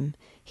passed him,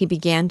 he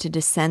began to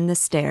descend the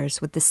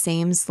stairs with the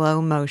same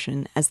slow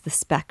motion as the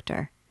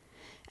spectre,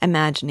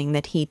 imagining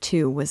that he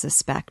too was a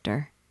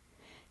spectre.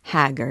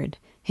 Haggard,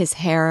 his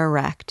hair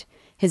erect,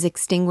 his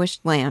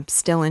extinguished lamp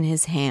still in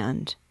his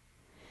hand.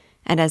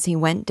 And as he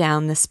went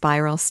down the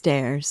spiral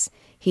stairs,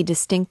 he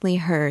distinctly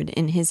heard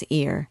in his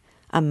ear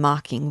a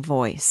mocking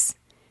voice,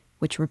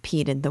 which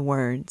repeated the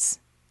words,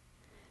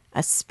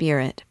 "A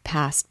spirit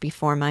passed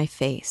before my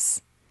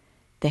face.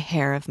 The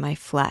hair of my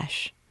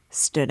flesh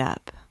stood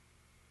up."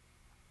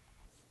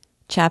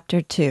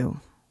 Chapter 2.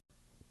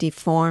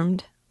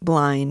 Deformed,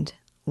 Blind,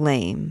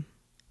 Lame.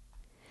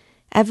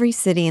 Every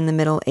city in the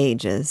Middle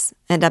Ages,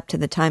 and up to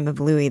the time of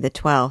Louis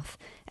XII,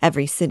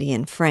 every city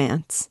in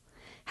France,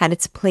 had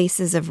its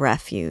places of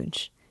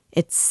refuge,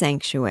 its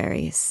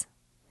sanctuaries.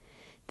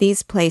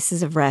 These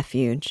places of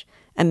refuge,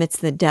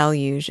 amidst the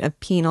deluge of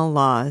penal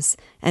laws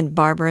and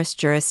barbarous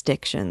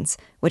jurisdictions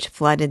which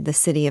flooded the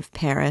city of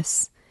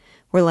Paris,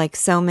 were like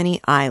so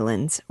many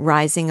islands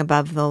rising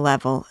above the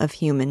level of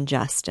human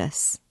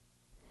justice.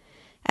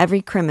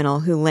 Every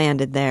criminal who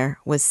landed there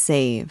was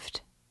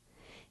saved.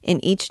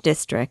 In each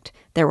district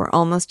there were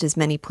almost as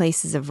many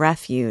places of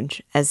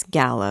refuge as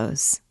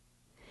gallows.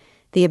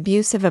 The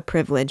abuse of a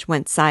privilege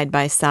went side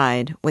by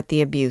side with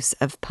the abuse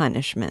of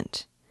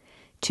punishment.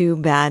 Two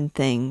bad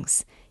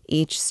things,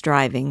 each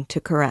striving to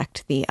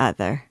correct the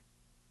other.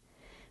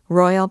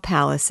 Royal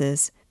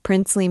palaces,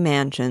 princely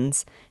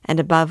mansions, and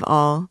above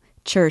all,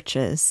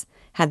 churches,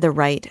 had the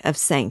right of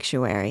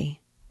sanctuary.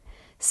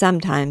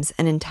 Sometimes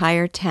an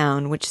entire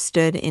town which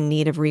stood in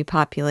need of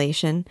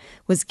repopulation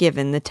was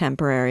given the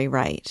temporary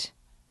right.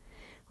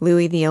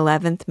 Louis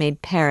XI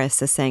made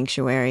Paris a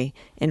sanctuary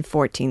in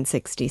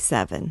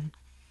 1467.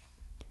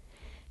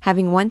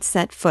 Having once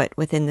set foot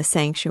within the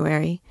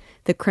sanctuary,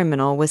 the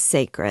criminal was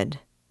sacred.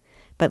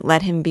 But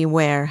let him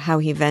beware how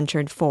he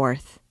ventured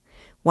forth.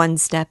 One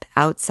step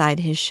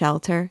outside his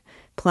shelter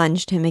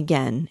plunged him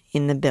again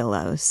in the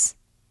billows.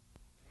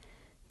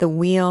 The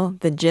wheel,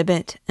 the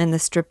gibbet, and the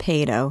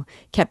strappado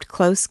kept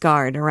close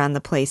guard around the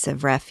place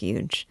of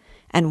refuge,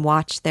 and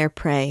watched their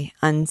prey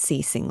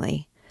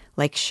unceasingly,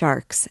 like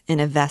sharks in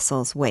a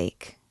vessel's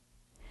wake.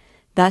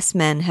 Thus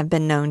men have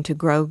been known to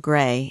grow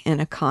gray in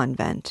a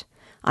convent,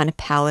 on a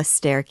palace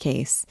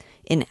staircase,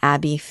 in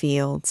abbey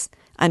fields,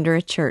 under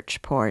a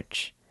church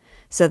porch,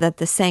 so that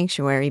the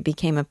sanctuary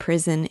became a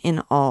prison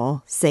in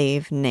all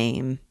save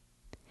name.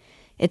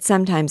 It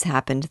sometimes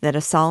happened that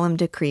a solemn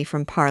decree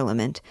from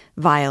Parliament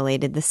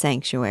violated the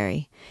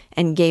sanctuary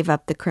and gave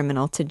up the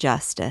criminal to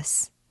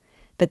justice,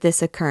 but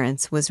this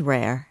occurrence was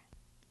rare.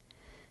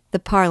 The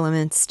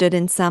Parliament stood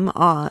in some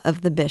awe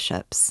of the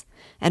bishops,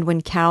 and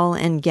when cowl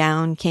and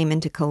gown came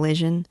into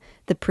collision,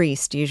 the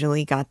priest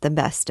usually got the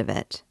best of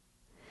it.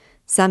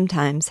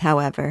 Sometimes,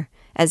 however,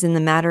 as in the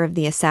matter of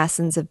the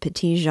assassins of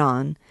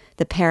Petit-Jean,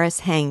 the Paris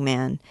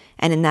hangman,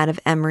 and in that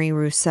of Emery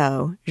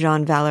Rousseau,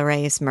 Jean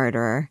Valloire's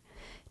murderer,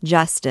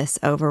 justice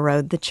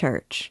overrode the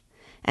church,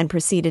 and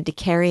proceeded to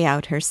carry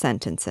out her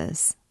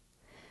sentences.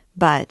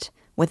 But,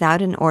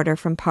 without an order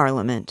from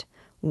Parliament,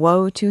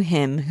 woe to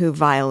him who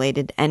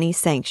violated any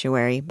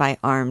sanctuary by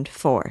armed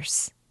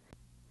force.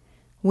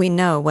 We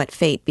know what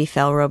fate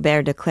befell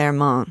Robert de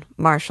Clermont,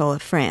 Marshal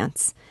of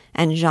France,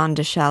 and Jean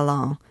de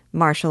Chalon,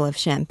 Marshal of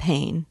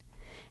Champagne,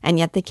 and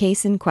yet the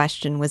case in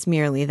question was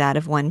merely that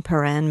of one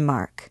Perrin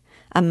Marc,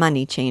 a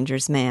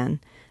money-changer's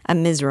man, a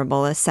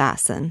miserable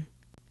assassin.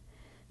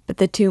 But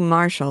the two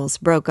marshals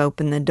broke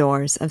open the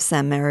doors of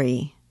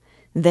Saint-Merry.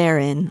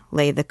 Therein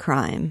lay the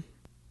crime.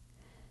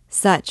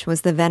 Such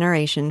was the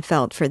veneration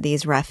felt for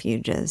these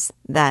refuges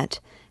that,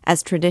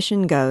 as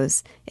tradition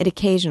goes, it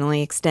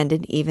occasionally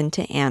extended even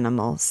to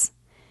animals.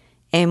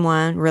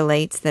 Émoin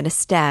relates that a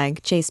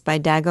stag chased by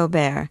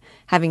Dagobert,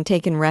 having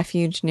taken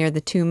refuge near the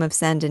tomb of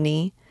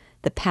Saint-Denis,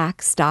 the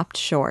pack stopped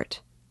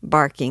short,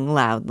 barking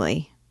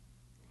loudly.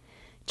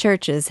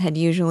 Churches had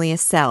usually a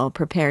cell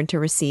prepared to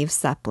receive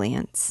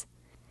suppliants.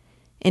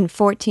 In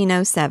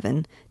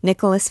 1407,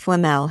 Nicolas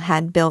Flamel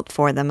had built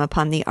for them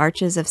upon the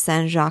arches of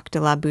Saint-Jacques de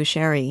la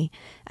Boucherie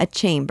a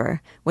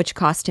chamber which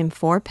cost him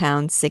 £4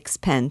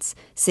 6d,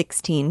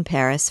 16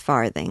 Paris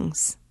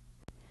farthings.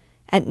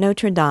 At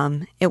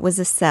Notre-Dame, it was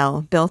a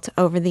cell built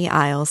over the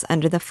aisles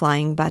under the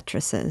flying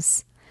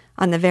buttresses,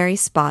 on the very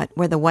spot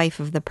where the wife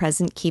of the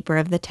present keeper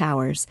of the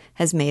towers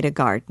has made a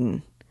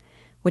garden,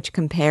 which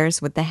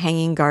compares with the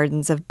hanging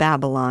gardens of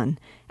Babylon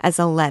as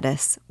a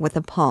lettuce with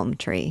a palm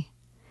tree,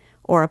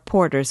 or a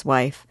porter's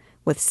wife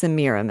with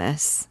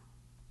Semiramis.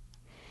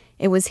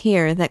 It was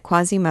here that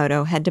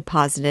Quasimodo had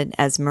deposited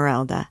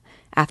Esmeralda,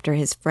 after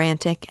his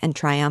frantic and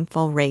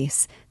triumphal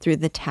race through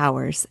the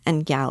towers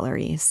and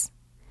galleries.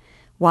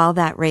 While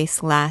that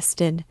race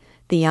lasted,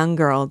 the young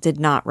girl did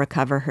not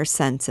recover her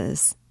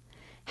senses.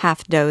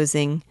 Half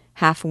dozing,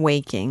 half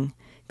waking,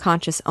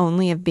 conscious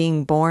only of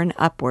being borne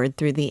upward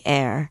through the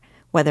air,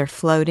 whether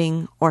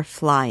floating or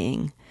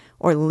flying,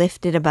 or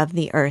lifted above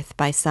the earth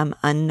by some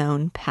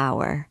unknown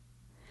power.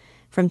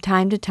 From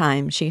time to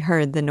time she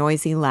heard the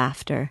noisy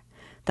laughter,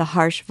 the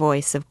harsh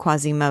voice of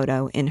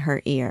Quasimodo in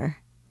her ear.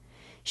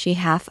 She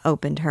half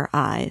opened her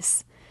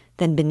eyes.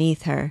 Then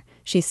beneath her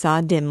she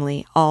saw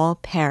dimly all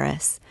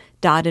Paris,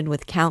 dotted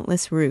with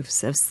countless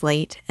roofs of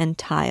slate and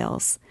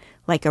tiles,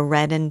 like a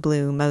red and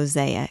blue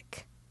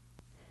mosaic.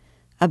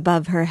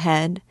 Above her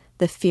head,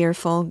 the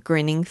fearful,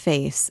 grinning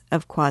face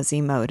of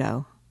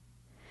Quasimodo.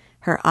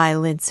 Her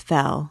eyelids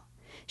fell.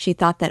 She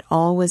thought that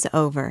all was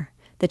over,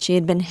 that she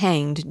had been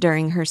hanged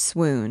during her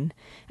swoon,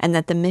 and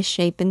that the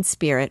misshapen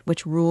spirit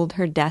which ruled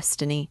her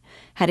destiny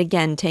had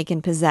again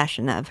taken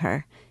possession of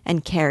her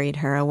and carried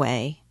her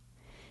away.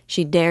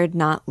 She dared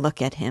not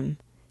look at him,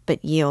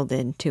 but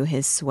yielded to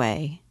his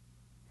sway.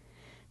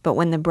 But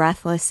when the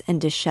breathless and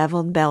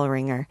disheveled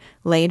bell-ringer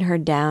laid her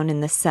down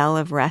in the cell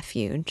of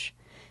refuge,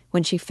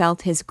 when she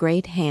felt his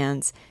great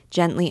hands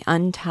gently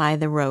untie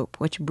the rope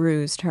which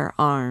bruised her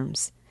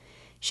arms,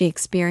 she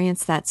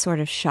experienced that sort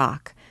of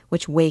shock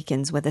which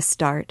wakens with a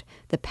start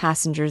the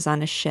passengers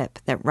on a ship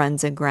that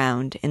runs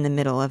aground in the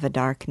middle of a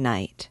dark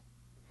night.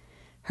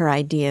 Her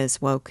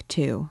ideas woke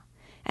too,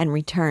 and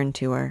returned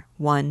to her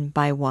one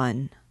by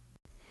one.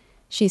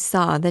 She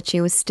saw that she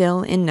was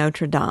still in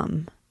Notre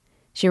Dame.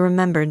 She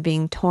remembered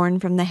being torn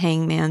from the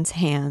hangman's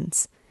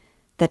hands,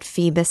 that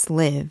Phoebus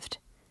lived,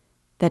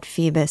 that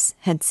Phoebus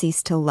had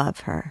ceased to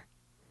love her.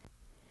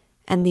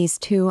 And these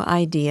two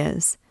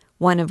ideas,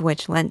 one of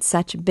which lent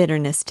such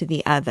bitterness to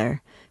the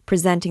other,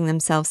 presenting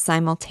themselves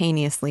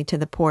simultaneously to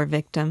the poor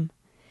victim,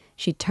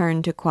 she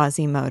turned to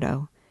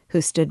Quasimodo,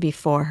 who stood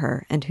before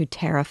her and who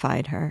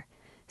terrified her,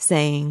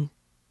 saying,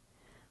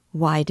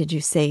 "Why did you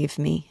save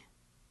me?"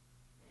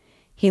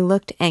 He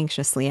looked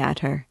anxiously at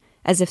her,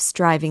 as if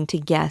striving to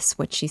guess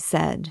what she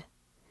said.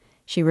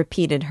 She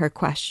repeated her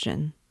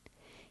question.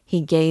 He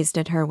gazed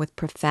at her with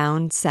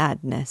profound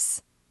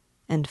sadness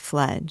and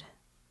fled.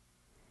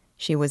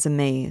 She was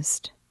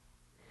amazed.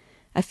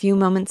 A few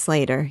moments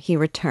later he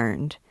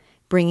returned,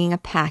 bringing a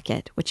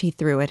packet which he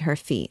threw at her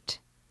feet.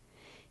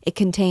 It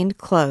contained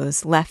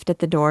clothes left at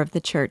the door of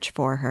the church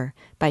for her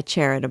by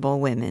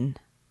charitable women.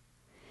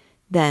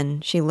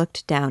 Then she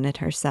looked down at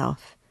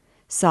herself,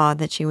 saw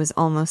that she was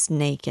almost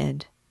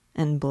naked,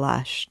 and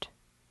blushed.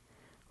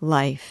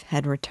 Life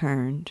had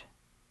returned.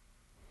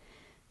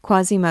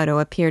 Quasimodo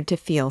appeared to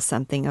feel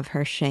something of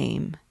her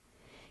shame.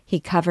 He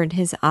covered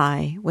his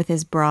eye with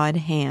his broad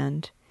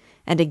hand,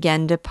 and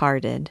again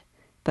departed,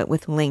 but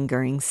with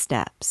lingering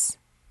steps.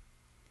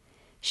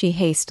 She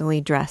hastily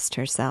dressed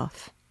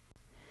herself.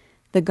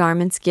 The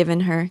garments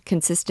given her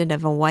consisted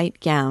of a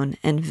white gown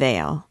and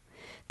veil,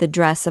 the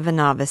dress of a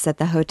novice at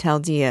the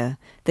Hôtel Dieu,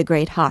 the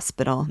great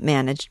hospital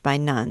managed by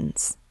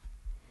nuns.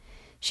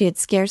 She had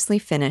scarcely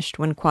finished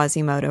when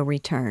Quasimodo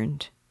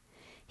returned.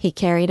 He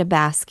carried a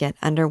basket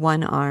under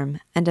one arm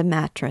and a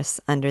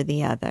mattress under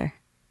the other.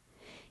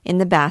 In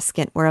the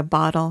basket were a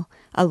bottle,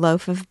 a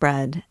loaf of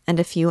bread, and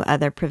a few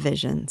other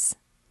provisions.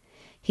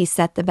 He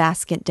set the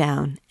basket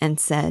down and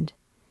said,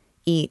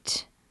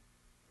 "Eat."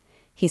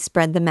 He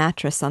spread the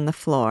mattress on the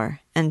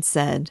floor and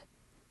said,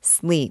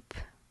 "Sleep."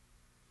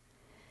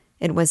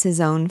 It was his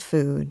own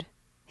food,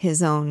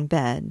 his own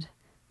bed,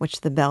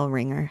 which the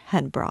bell-ringer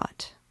had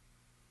brought.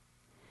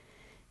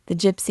 The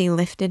gypsy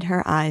lifted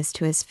her eyes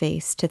to his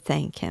face to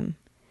thank him,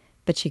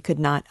 but she could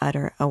not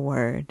utter a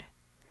word.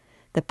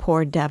 The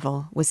poor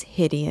devil was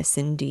hideous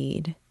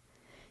indeed.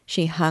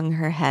 She hung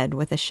her head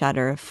with a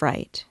shudder of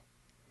fright.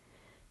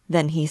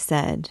 Then he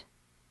said,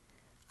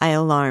 "I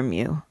alarm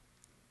you.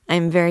 I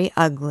am very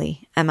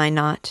ugly, am I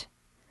not?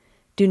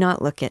 Do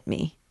not look at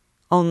me.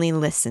 Only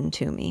listen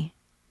to me.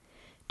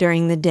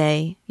 During the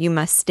day, you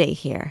must stay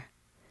here.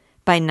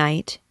 By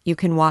night, you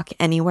can walk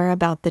anywhere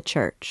about the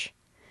church.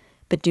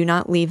 But do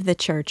not leave the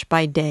church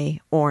by day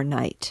or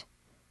night.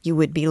 You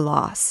would be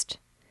lost.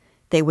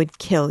 They would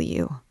kill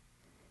you,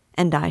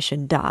 and I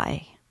should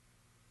die."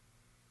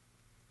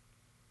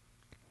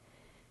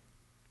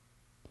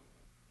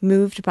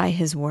 Moved by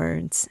his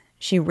words,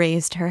 she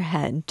raised her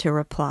head to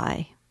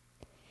reply.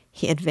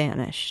 He had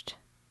vanished.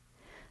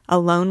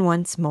 Alone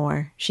once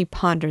more, she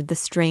pondered the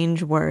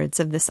strange words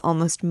of this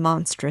almost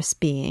monstrous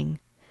being,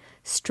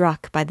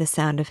 struck by the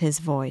sound of his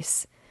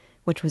voice,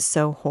 which was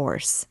so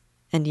hoarse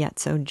and yet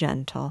so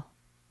gentle.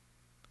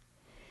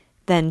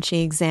 Then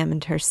she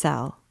examined her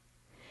cell.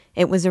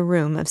 It was a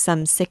room of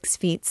some 6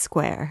 feet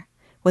square,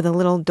 with a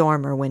little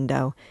dormer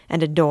window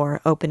and a door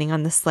opening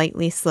on the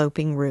slightly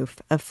sloping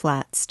roof of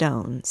flat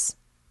stones.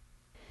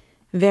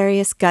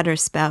 Various gutter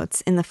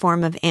spouts in the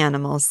form of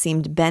animals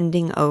seemed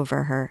bending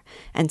over her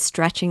and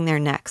stretching their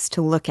necks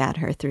to look at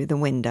her through the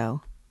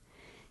window.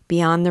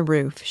 Beyond the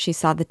roof she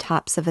saw the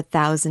tops of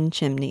 1,000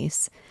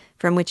 chimneys,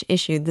 from which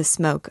issued the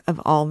smoke of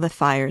all the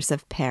fires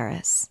of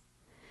Paris.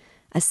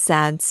 A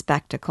sad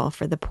spectacle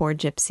for the poor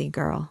gypsy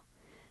girl,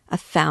 a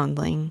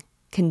foundling,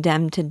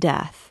 condemned to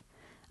death,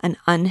 an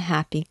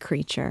unhappy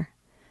creature,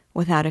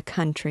 without a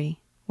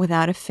country,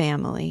 without a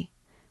family,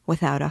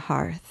 without a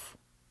hearth.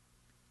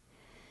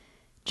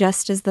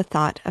 Just as the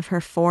thought of her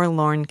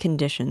forlorn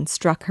condition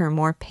struck her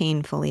more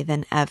painfully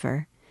than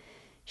ever,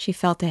 she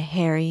felt a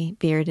hairy,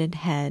 bearded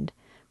head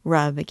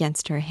rub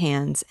against her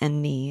hands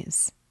and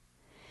knees.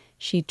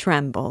 She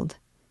trembled,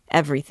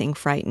 everything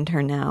frightened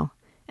her now,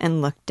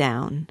 and looked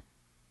down.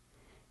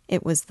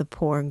 It was the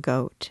poor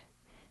goat,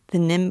 the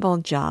nimble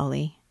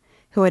Jolly,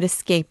 who had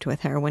escaped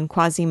with her when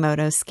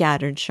Quasimodo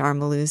scattered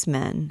Charmolous's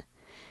men,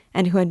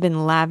 and who had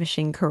been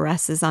lavishing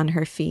caresses on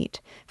her feet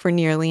for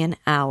nearly an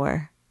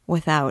hour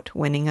without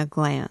winning a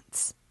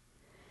glance.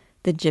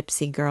 The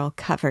gypsy girl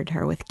covered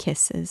her with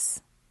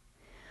kisses.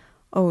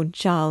 "Oh,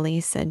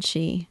 Jolly," said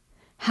she,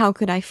 "how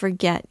could I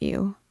forget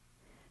you?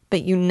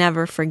 But you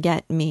never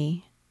forget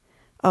me.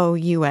 Oh,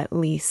 you at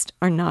least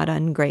are not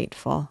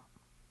ungrateful."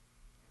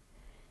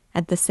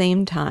 At the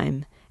same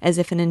time, as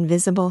if an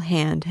invisible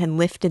hand had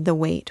lifted the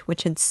weight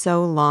which had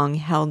so long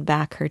held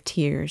back her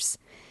tears,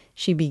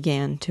 she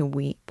began to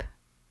weep.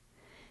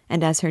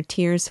 And as her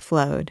tears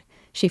flowed,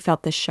 she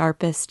felt the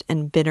sharpest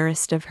and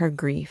bitterest of her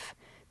grief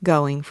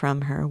going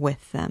from her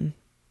with them.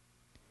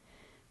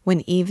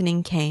 When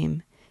evening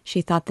came,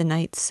 she thought the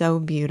night so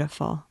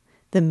beautiful,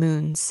 the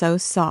moon so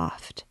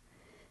soft,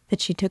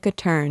 that she took a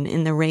turn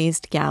in the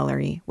raised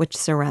gallery which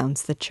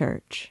surrounds the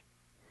church.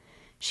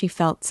 She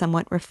felt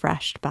somewhat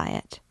refreshed by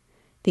it.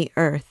 The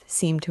earth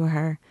seemed to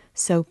her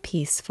so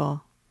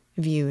peaceful,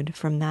 viewed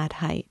from that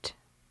height.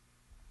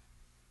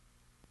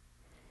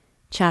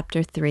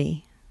 Chapter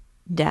 3.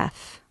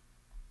 Death.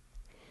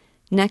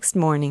 Next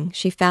morning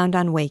she found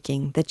on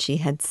waking that she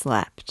had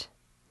slept.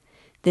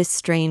 This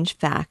strange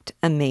fact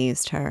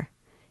amazed her.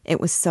 It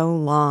was so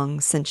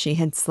long since she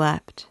had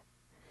slept.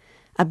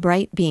 A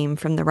bright beam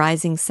from the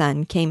rising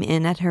sun came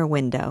in at her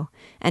window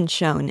and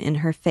shone in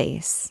her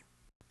face.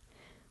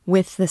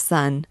 With the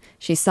sun,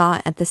 she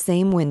saw at the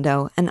same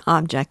window an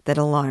object that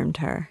alarmed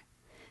her,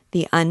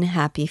 the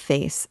unhappy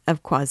face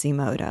of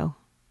Quasimodo.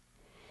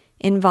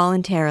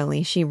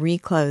 Involuntarily she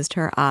reclosed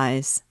her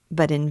eyes,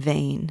 but in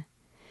vain.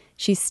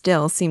 She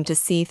still seemed to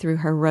see through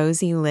her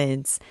rosy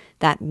lids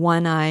that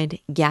one-eyed,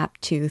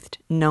 gap-toothed,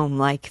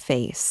 gnome-like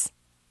face.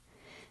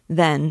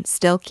 Then,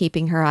 still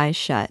keeping her eyes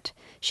shut,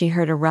 she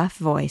heard a rough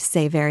voice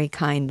say very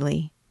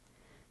kindly,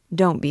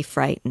 "Don't be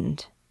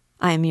frightened.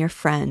 I am your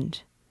friend.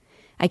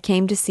 I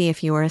came to see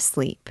if you are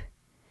asleep.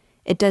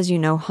 It does you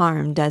no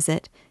harm, does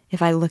it,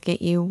 if I look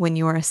at you when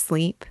you are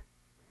asleep?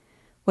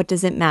 What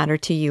does it matter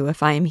to you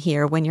if I am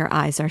here when your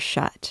eyes are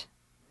shut?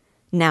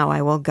 Now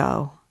I will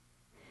go.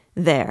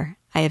 There,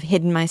 I have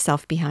hidden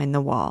myself behind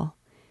the wall.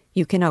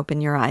 You can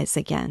open your eyes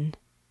again."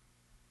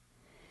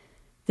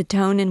 The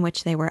tone in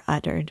which they were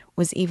uttered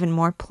was even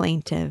more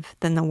plaintive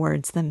than the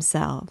words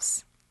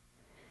themselves.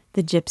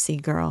 The gypsy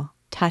girl,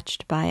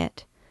 touched by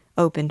it,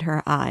 opened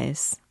her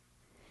eyes.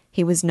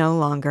 He was no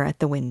longer at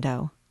the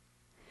window.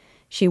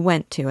 She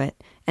went to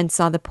it and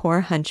saw the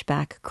poor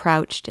hunchback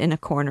crouched in a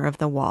corner of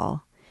the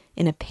wall,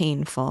 in a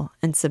painful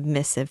and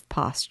submissive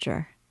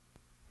posture.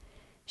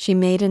 She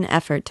made an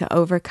effort to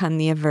overcome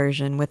the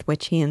aversion with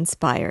which he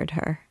inspired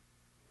her.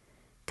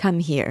 "Come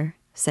here,"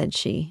 said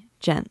she,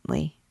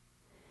 gently.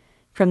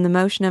 From the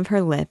motion of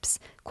her lips,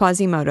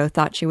 Quasimodo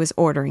thought she was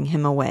ordering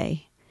him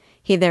away.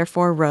 He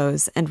therefore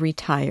rose and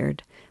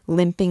retired,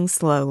 limping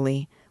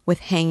slowly, with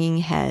hanging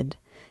head,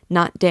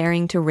 not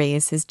daring to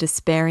raise his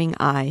despairing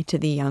eye to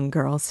the young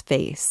girl's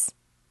face.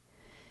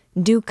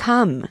 "Do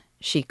come,"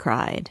 she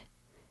cried,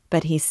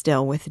 but he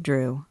still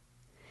withdrew.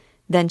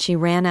 Then she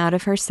ran out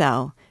of her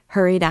cell,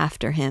 hurried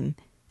after him,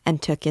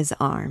 and took his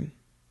arm.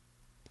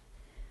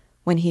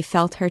 When he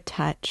felt her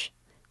touch,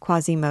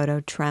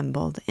 Quasimodo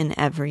trembled in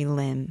every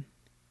limb.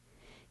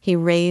 He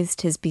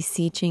raised his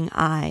beseeching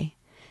eye,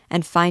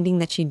 and finding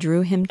that she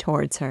drew him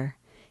towards her,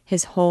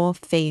 his whole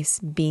face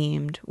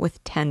beamed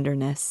with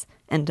tenderness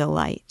and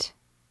delight.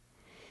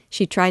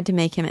 She tried to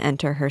make him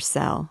enter her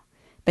cell,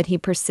 but he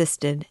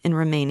persisted in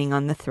remaining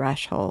on the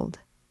threshold.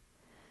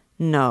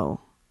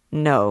 "No,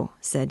 no,"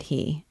 said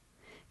he.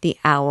 "The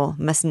owl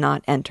must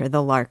not enter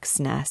the lark's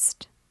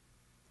nest."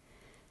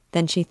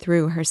 Then she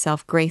threw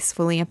herself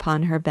gracefully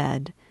upon her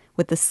bed,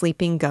 with the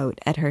sleeping goat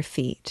at her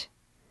feet.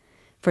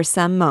 For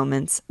some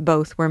moments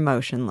both were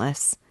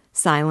motionless,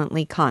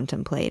 silently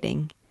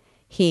contemplating.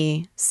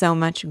 He so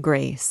much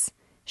grace,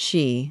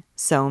 she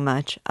so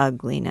much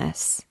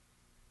ugliness.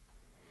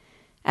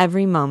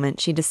 Every moment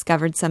she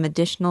discovered some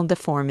additional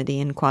deformity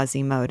in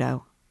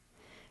Quasimodo.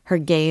 Her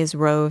gaze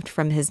roved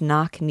from his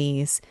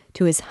knock-knees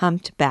to his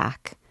humped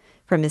back,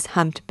 from his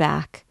humped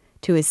back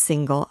to his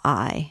single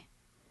eye.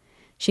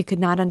 She could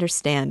not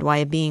understand why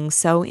a being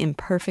so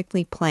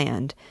imperfectly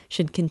planned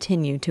should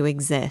continue to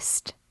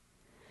exist.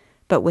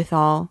 But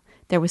withal,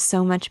 there was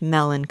so much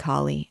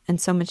melancholy and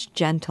so much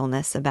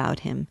gentleness about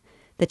him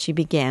that she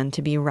began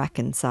to be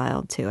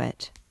reconciled to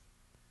it.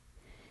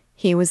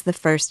 He was the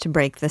first to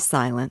break the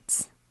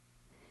silence.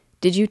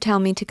 "Did you tell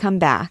me to come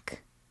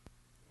back?"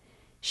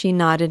 She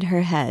nodded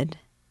her head,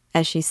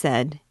 as she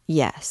said,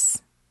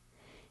 "Yes."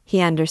 He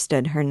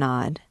understood her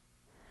nod.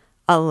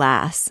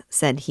 "Alas,"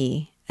 said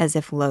he, as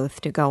if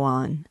loath to go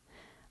on,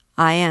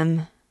 I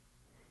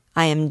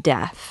am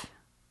deaf."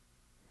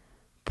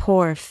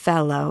 "Poor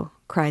fellow,"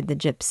 cried the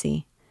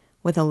gypsy,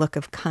 with a look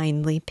of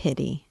kindly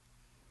pity.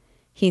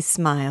 He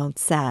smiled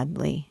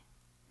sadly.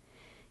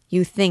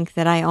 "You think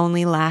that I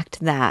only lacked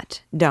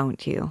that,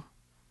 don't you?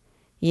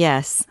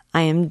 Yes,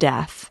 I am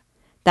deaf.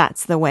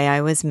 That's the way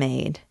I was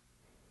made.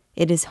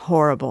 It is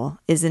horrible,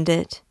 isn't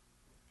it?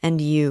 And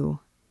you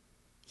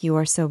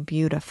are so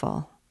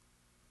beautiful."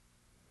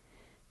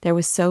 There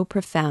was so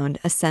profound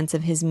a sense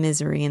of his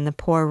misery in the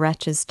poor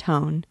wretch's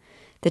tone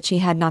that she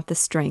had not the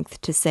strength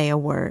to say a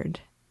word.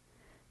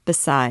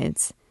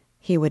 Besides,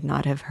 he would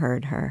not have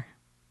heard her.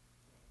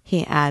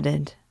 He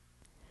added,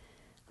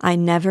 "I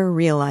never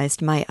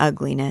realized my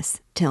ugliness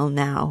till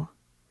now.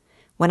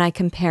 When I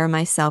compare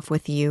myself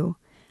with you,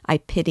 I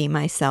pity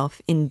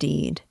myself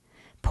indeed,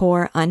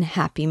 Poor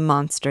unhappy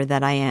monster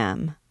that I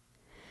am.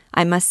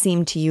 I must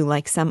seem to you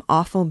like some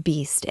awful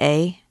beast,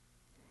 eh?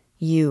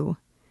 You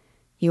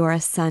are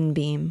a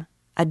sunbeam,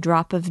 a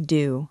drop of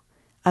dew,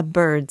 a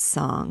bird's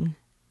song.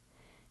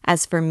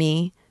 As for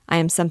me, I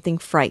am something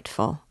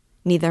frightful,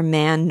 neither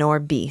man nor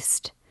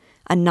beast,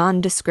 a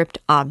nondescript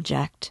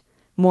object,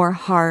 more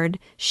hard,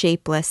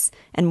 shapeless,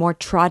 and more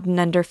trodden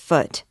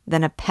underfoot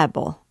than a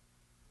pebble.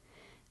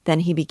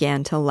 Then he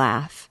began to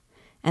laugh,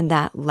 and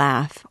that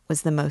laugh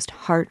was the most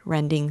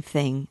heart-rending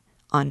thing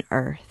on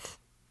earth.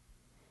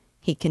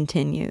 He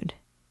continued,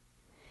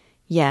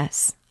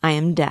 Yes, I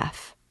am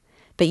deaf,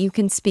 but you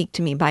can speak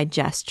to me by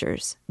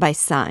gestures, by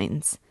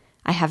signs.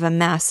 I have a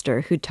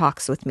master who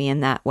talks with me in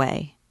that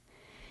way.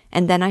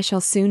 And then I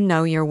shall soon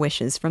know your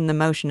wishes from the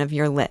motion of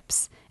your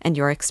lips and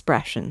your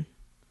expression.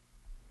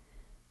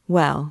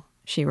 Well,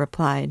 she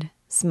replied,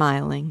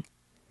 smiling,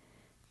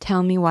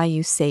 tell me why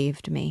you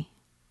saved me.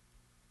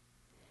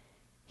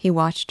 He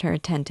watched her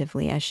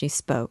attentively as she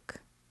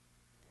spoke.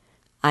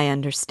 I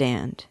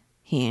understand,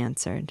 he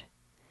answered.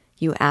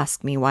 You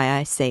ask me why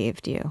I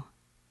saved you.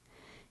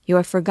 You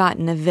have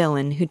forgotten a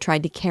villain who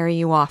tried to carry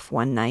you off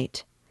one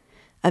night,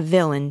 a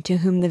villain to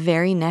whom the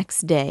very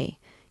next day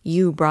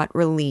you brought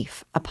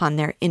relief upon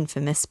their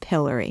infamous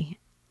pillory.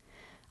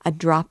 A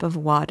drop of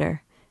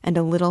water and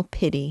a little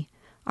pity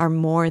are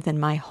more than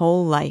my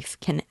whole life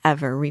can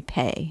ever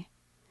repay.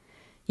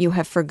 You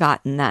have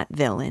forgotten that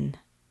villain,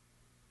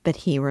 but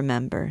he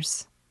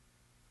remembers.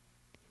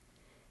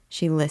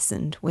 She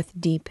listened with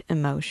deep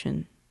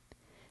emotion.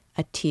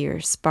 A tear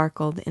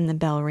sparkled in the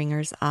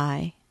bell-ringer's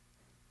eye,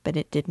 but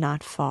it did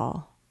not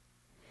fall.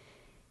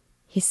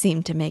 He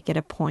seemed to make it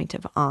a point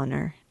of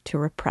honor to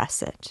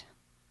repress it.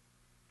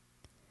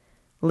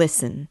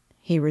 Listen,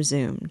 he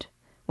resumed,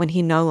 when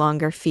he no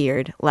longer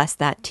feared lest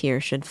that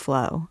tear should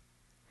flow.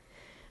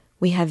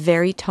 We have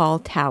very tall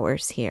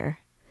towers here.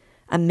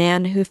 A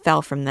man who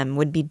fell from them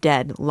would be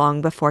dead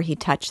long before he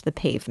touched the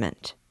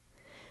pavement.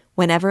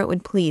 Whenever it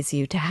would please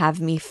you to have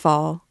me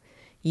fall,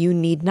 you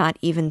need not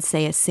even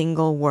say a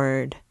single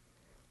word.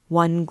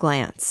 One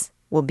glance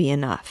will be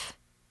enough.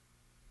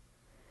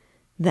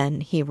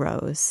 Then he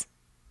rose.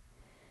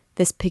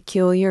 This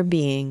peculiar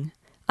being,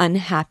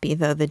 unhappy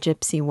though the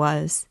gypsy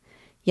was,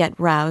 yet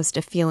roused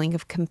a feeling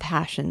of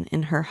compassion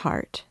in her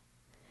heart.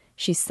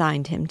 She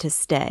signed him to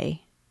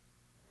stay.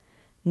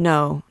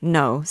 No,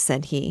 no,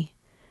 said he.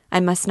 I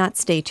must not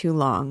stay too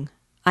long.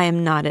 I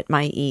am not at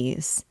my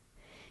ease.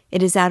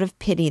 It is out of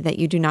pity that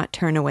you do not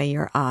turn away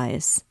your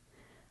eyes.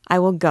 I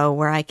will go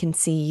where I can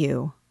see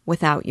you,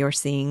 without your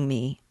seeing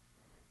me.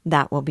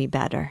 That will be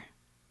better.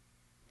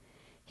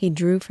 He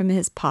drew from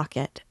his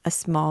pocket a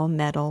small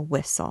metal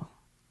whistle.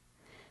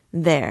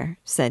 There,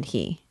 said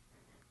he,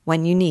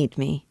 when you need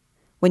me,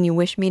 when you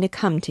wish me to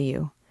come to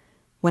you,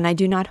 when I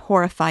do not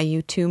horrify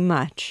you too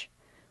much,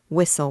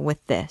 whistle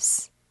with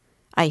this.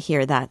 I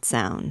hear that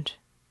sound.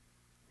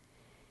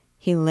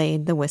 He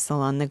laid the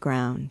whistle on the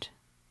ground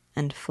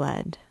and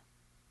fled.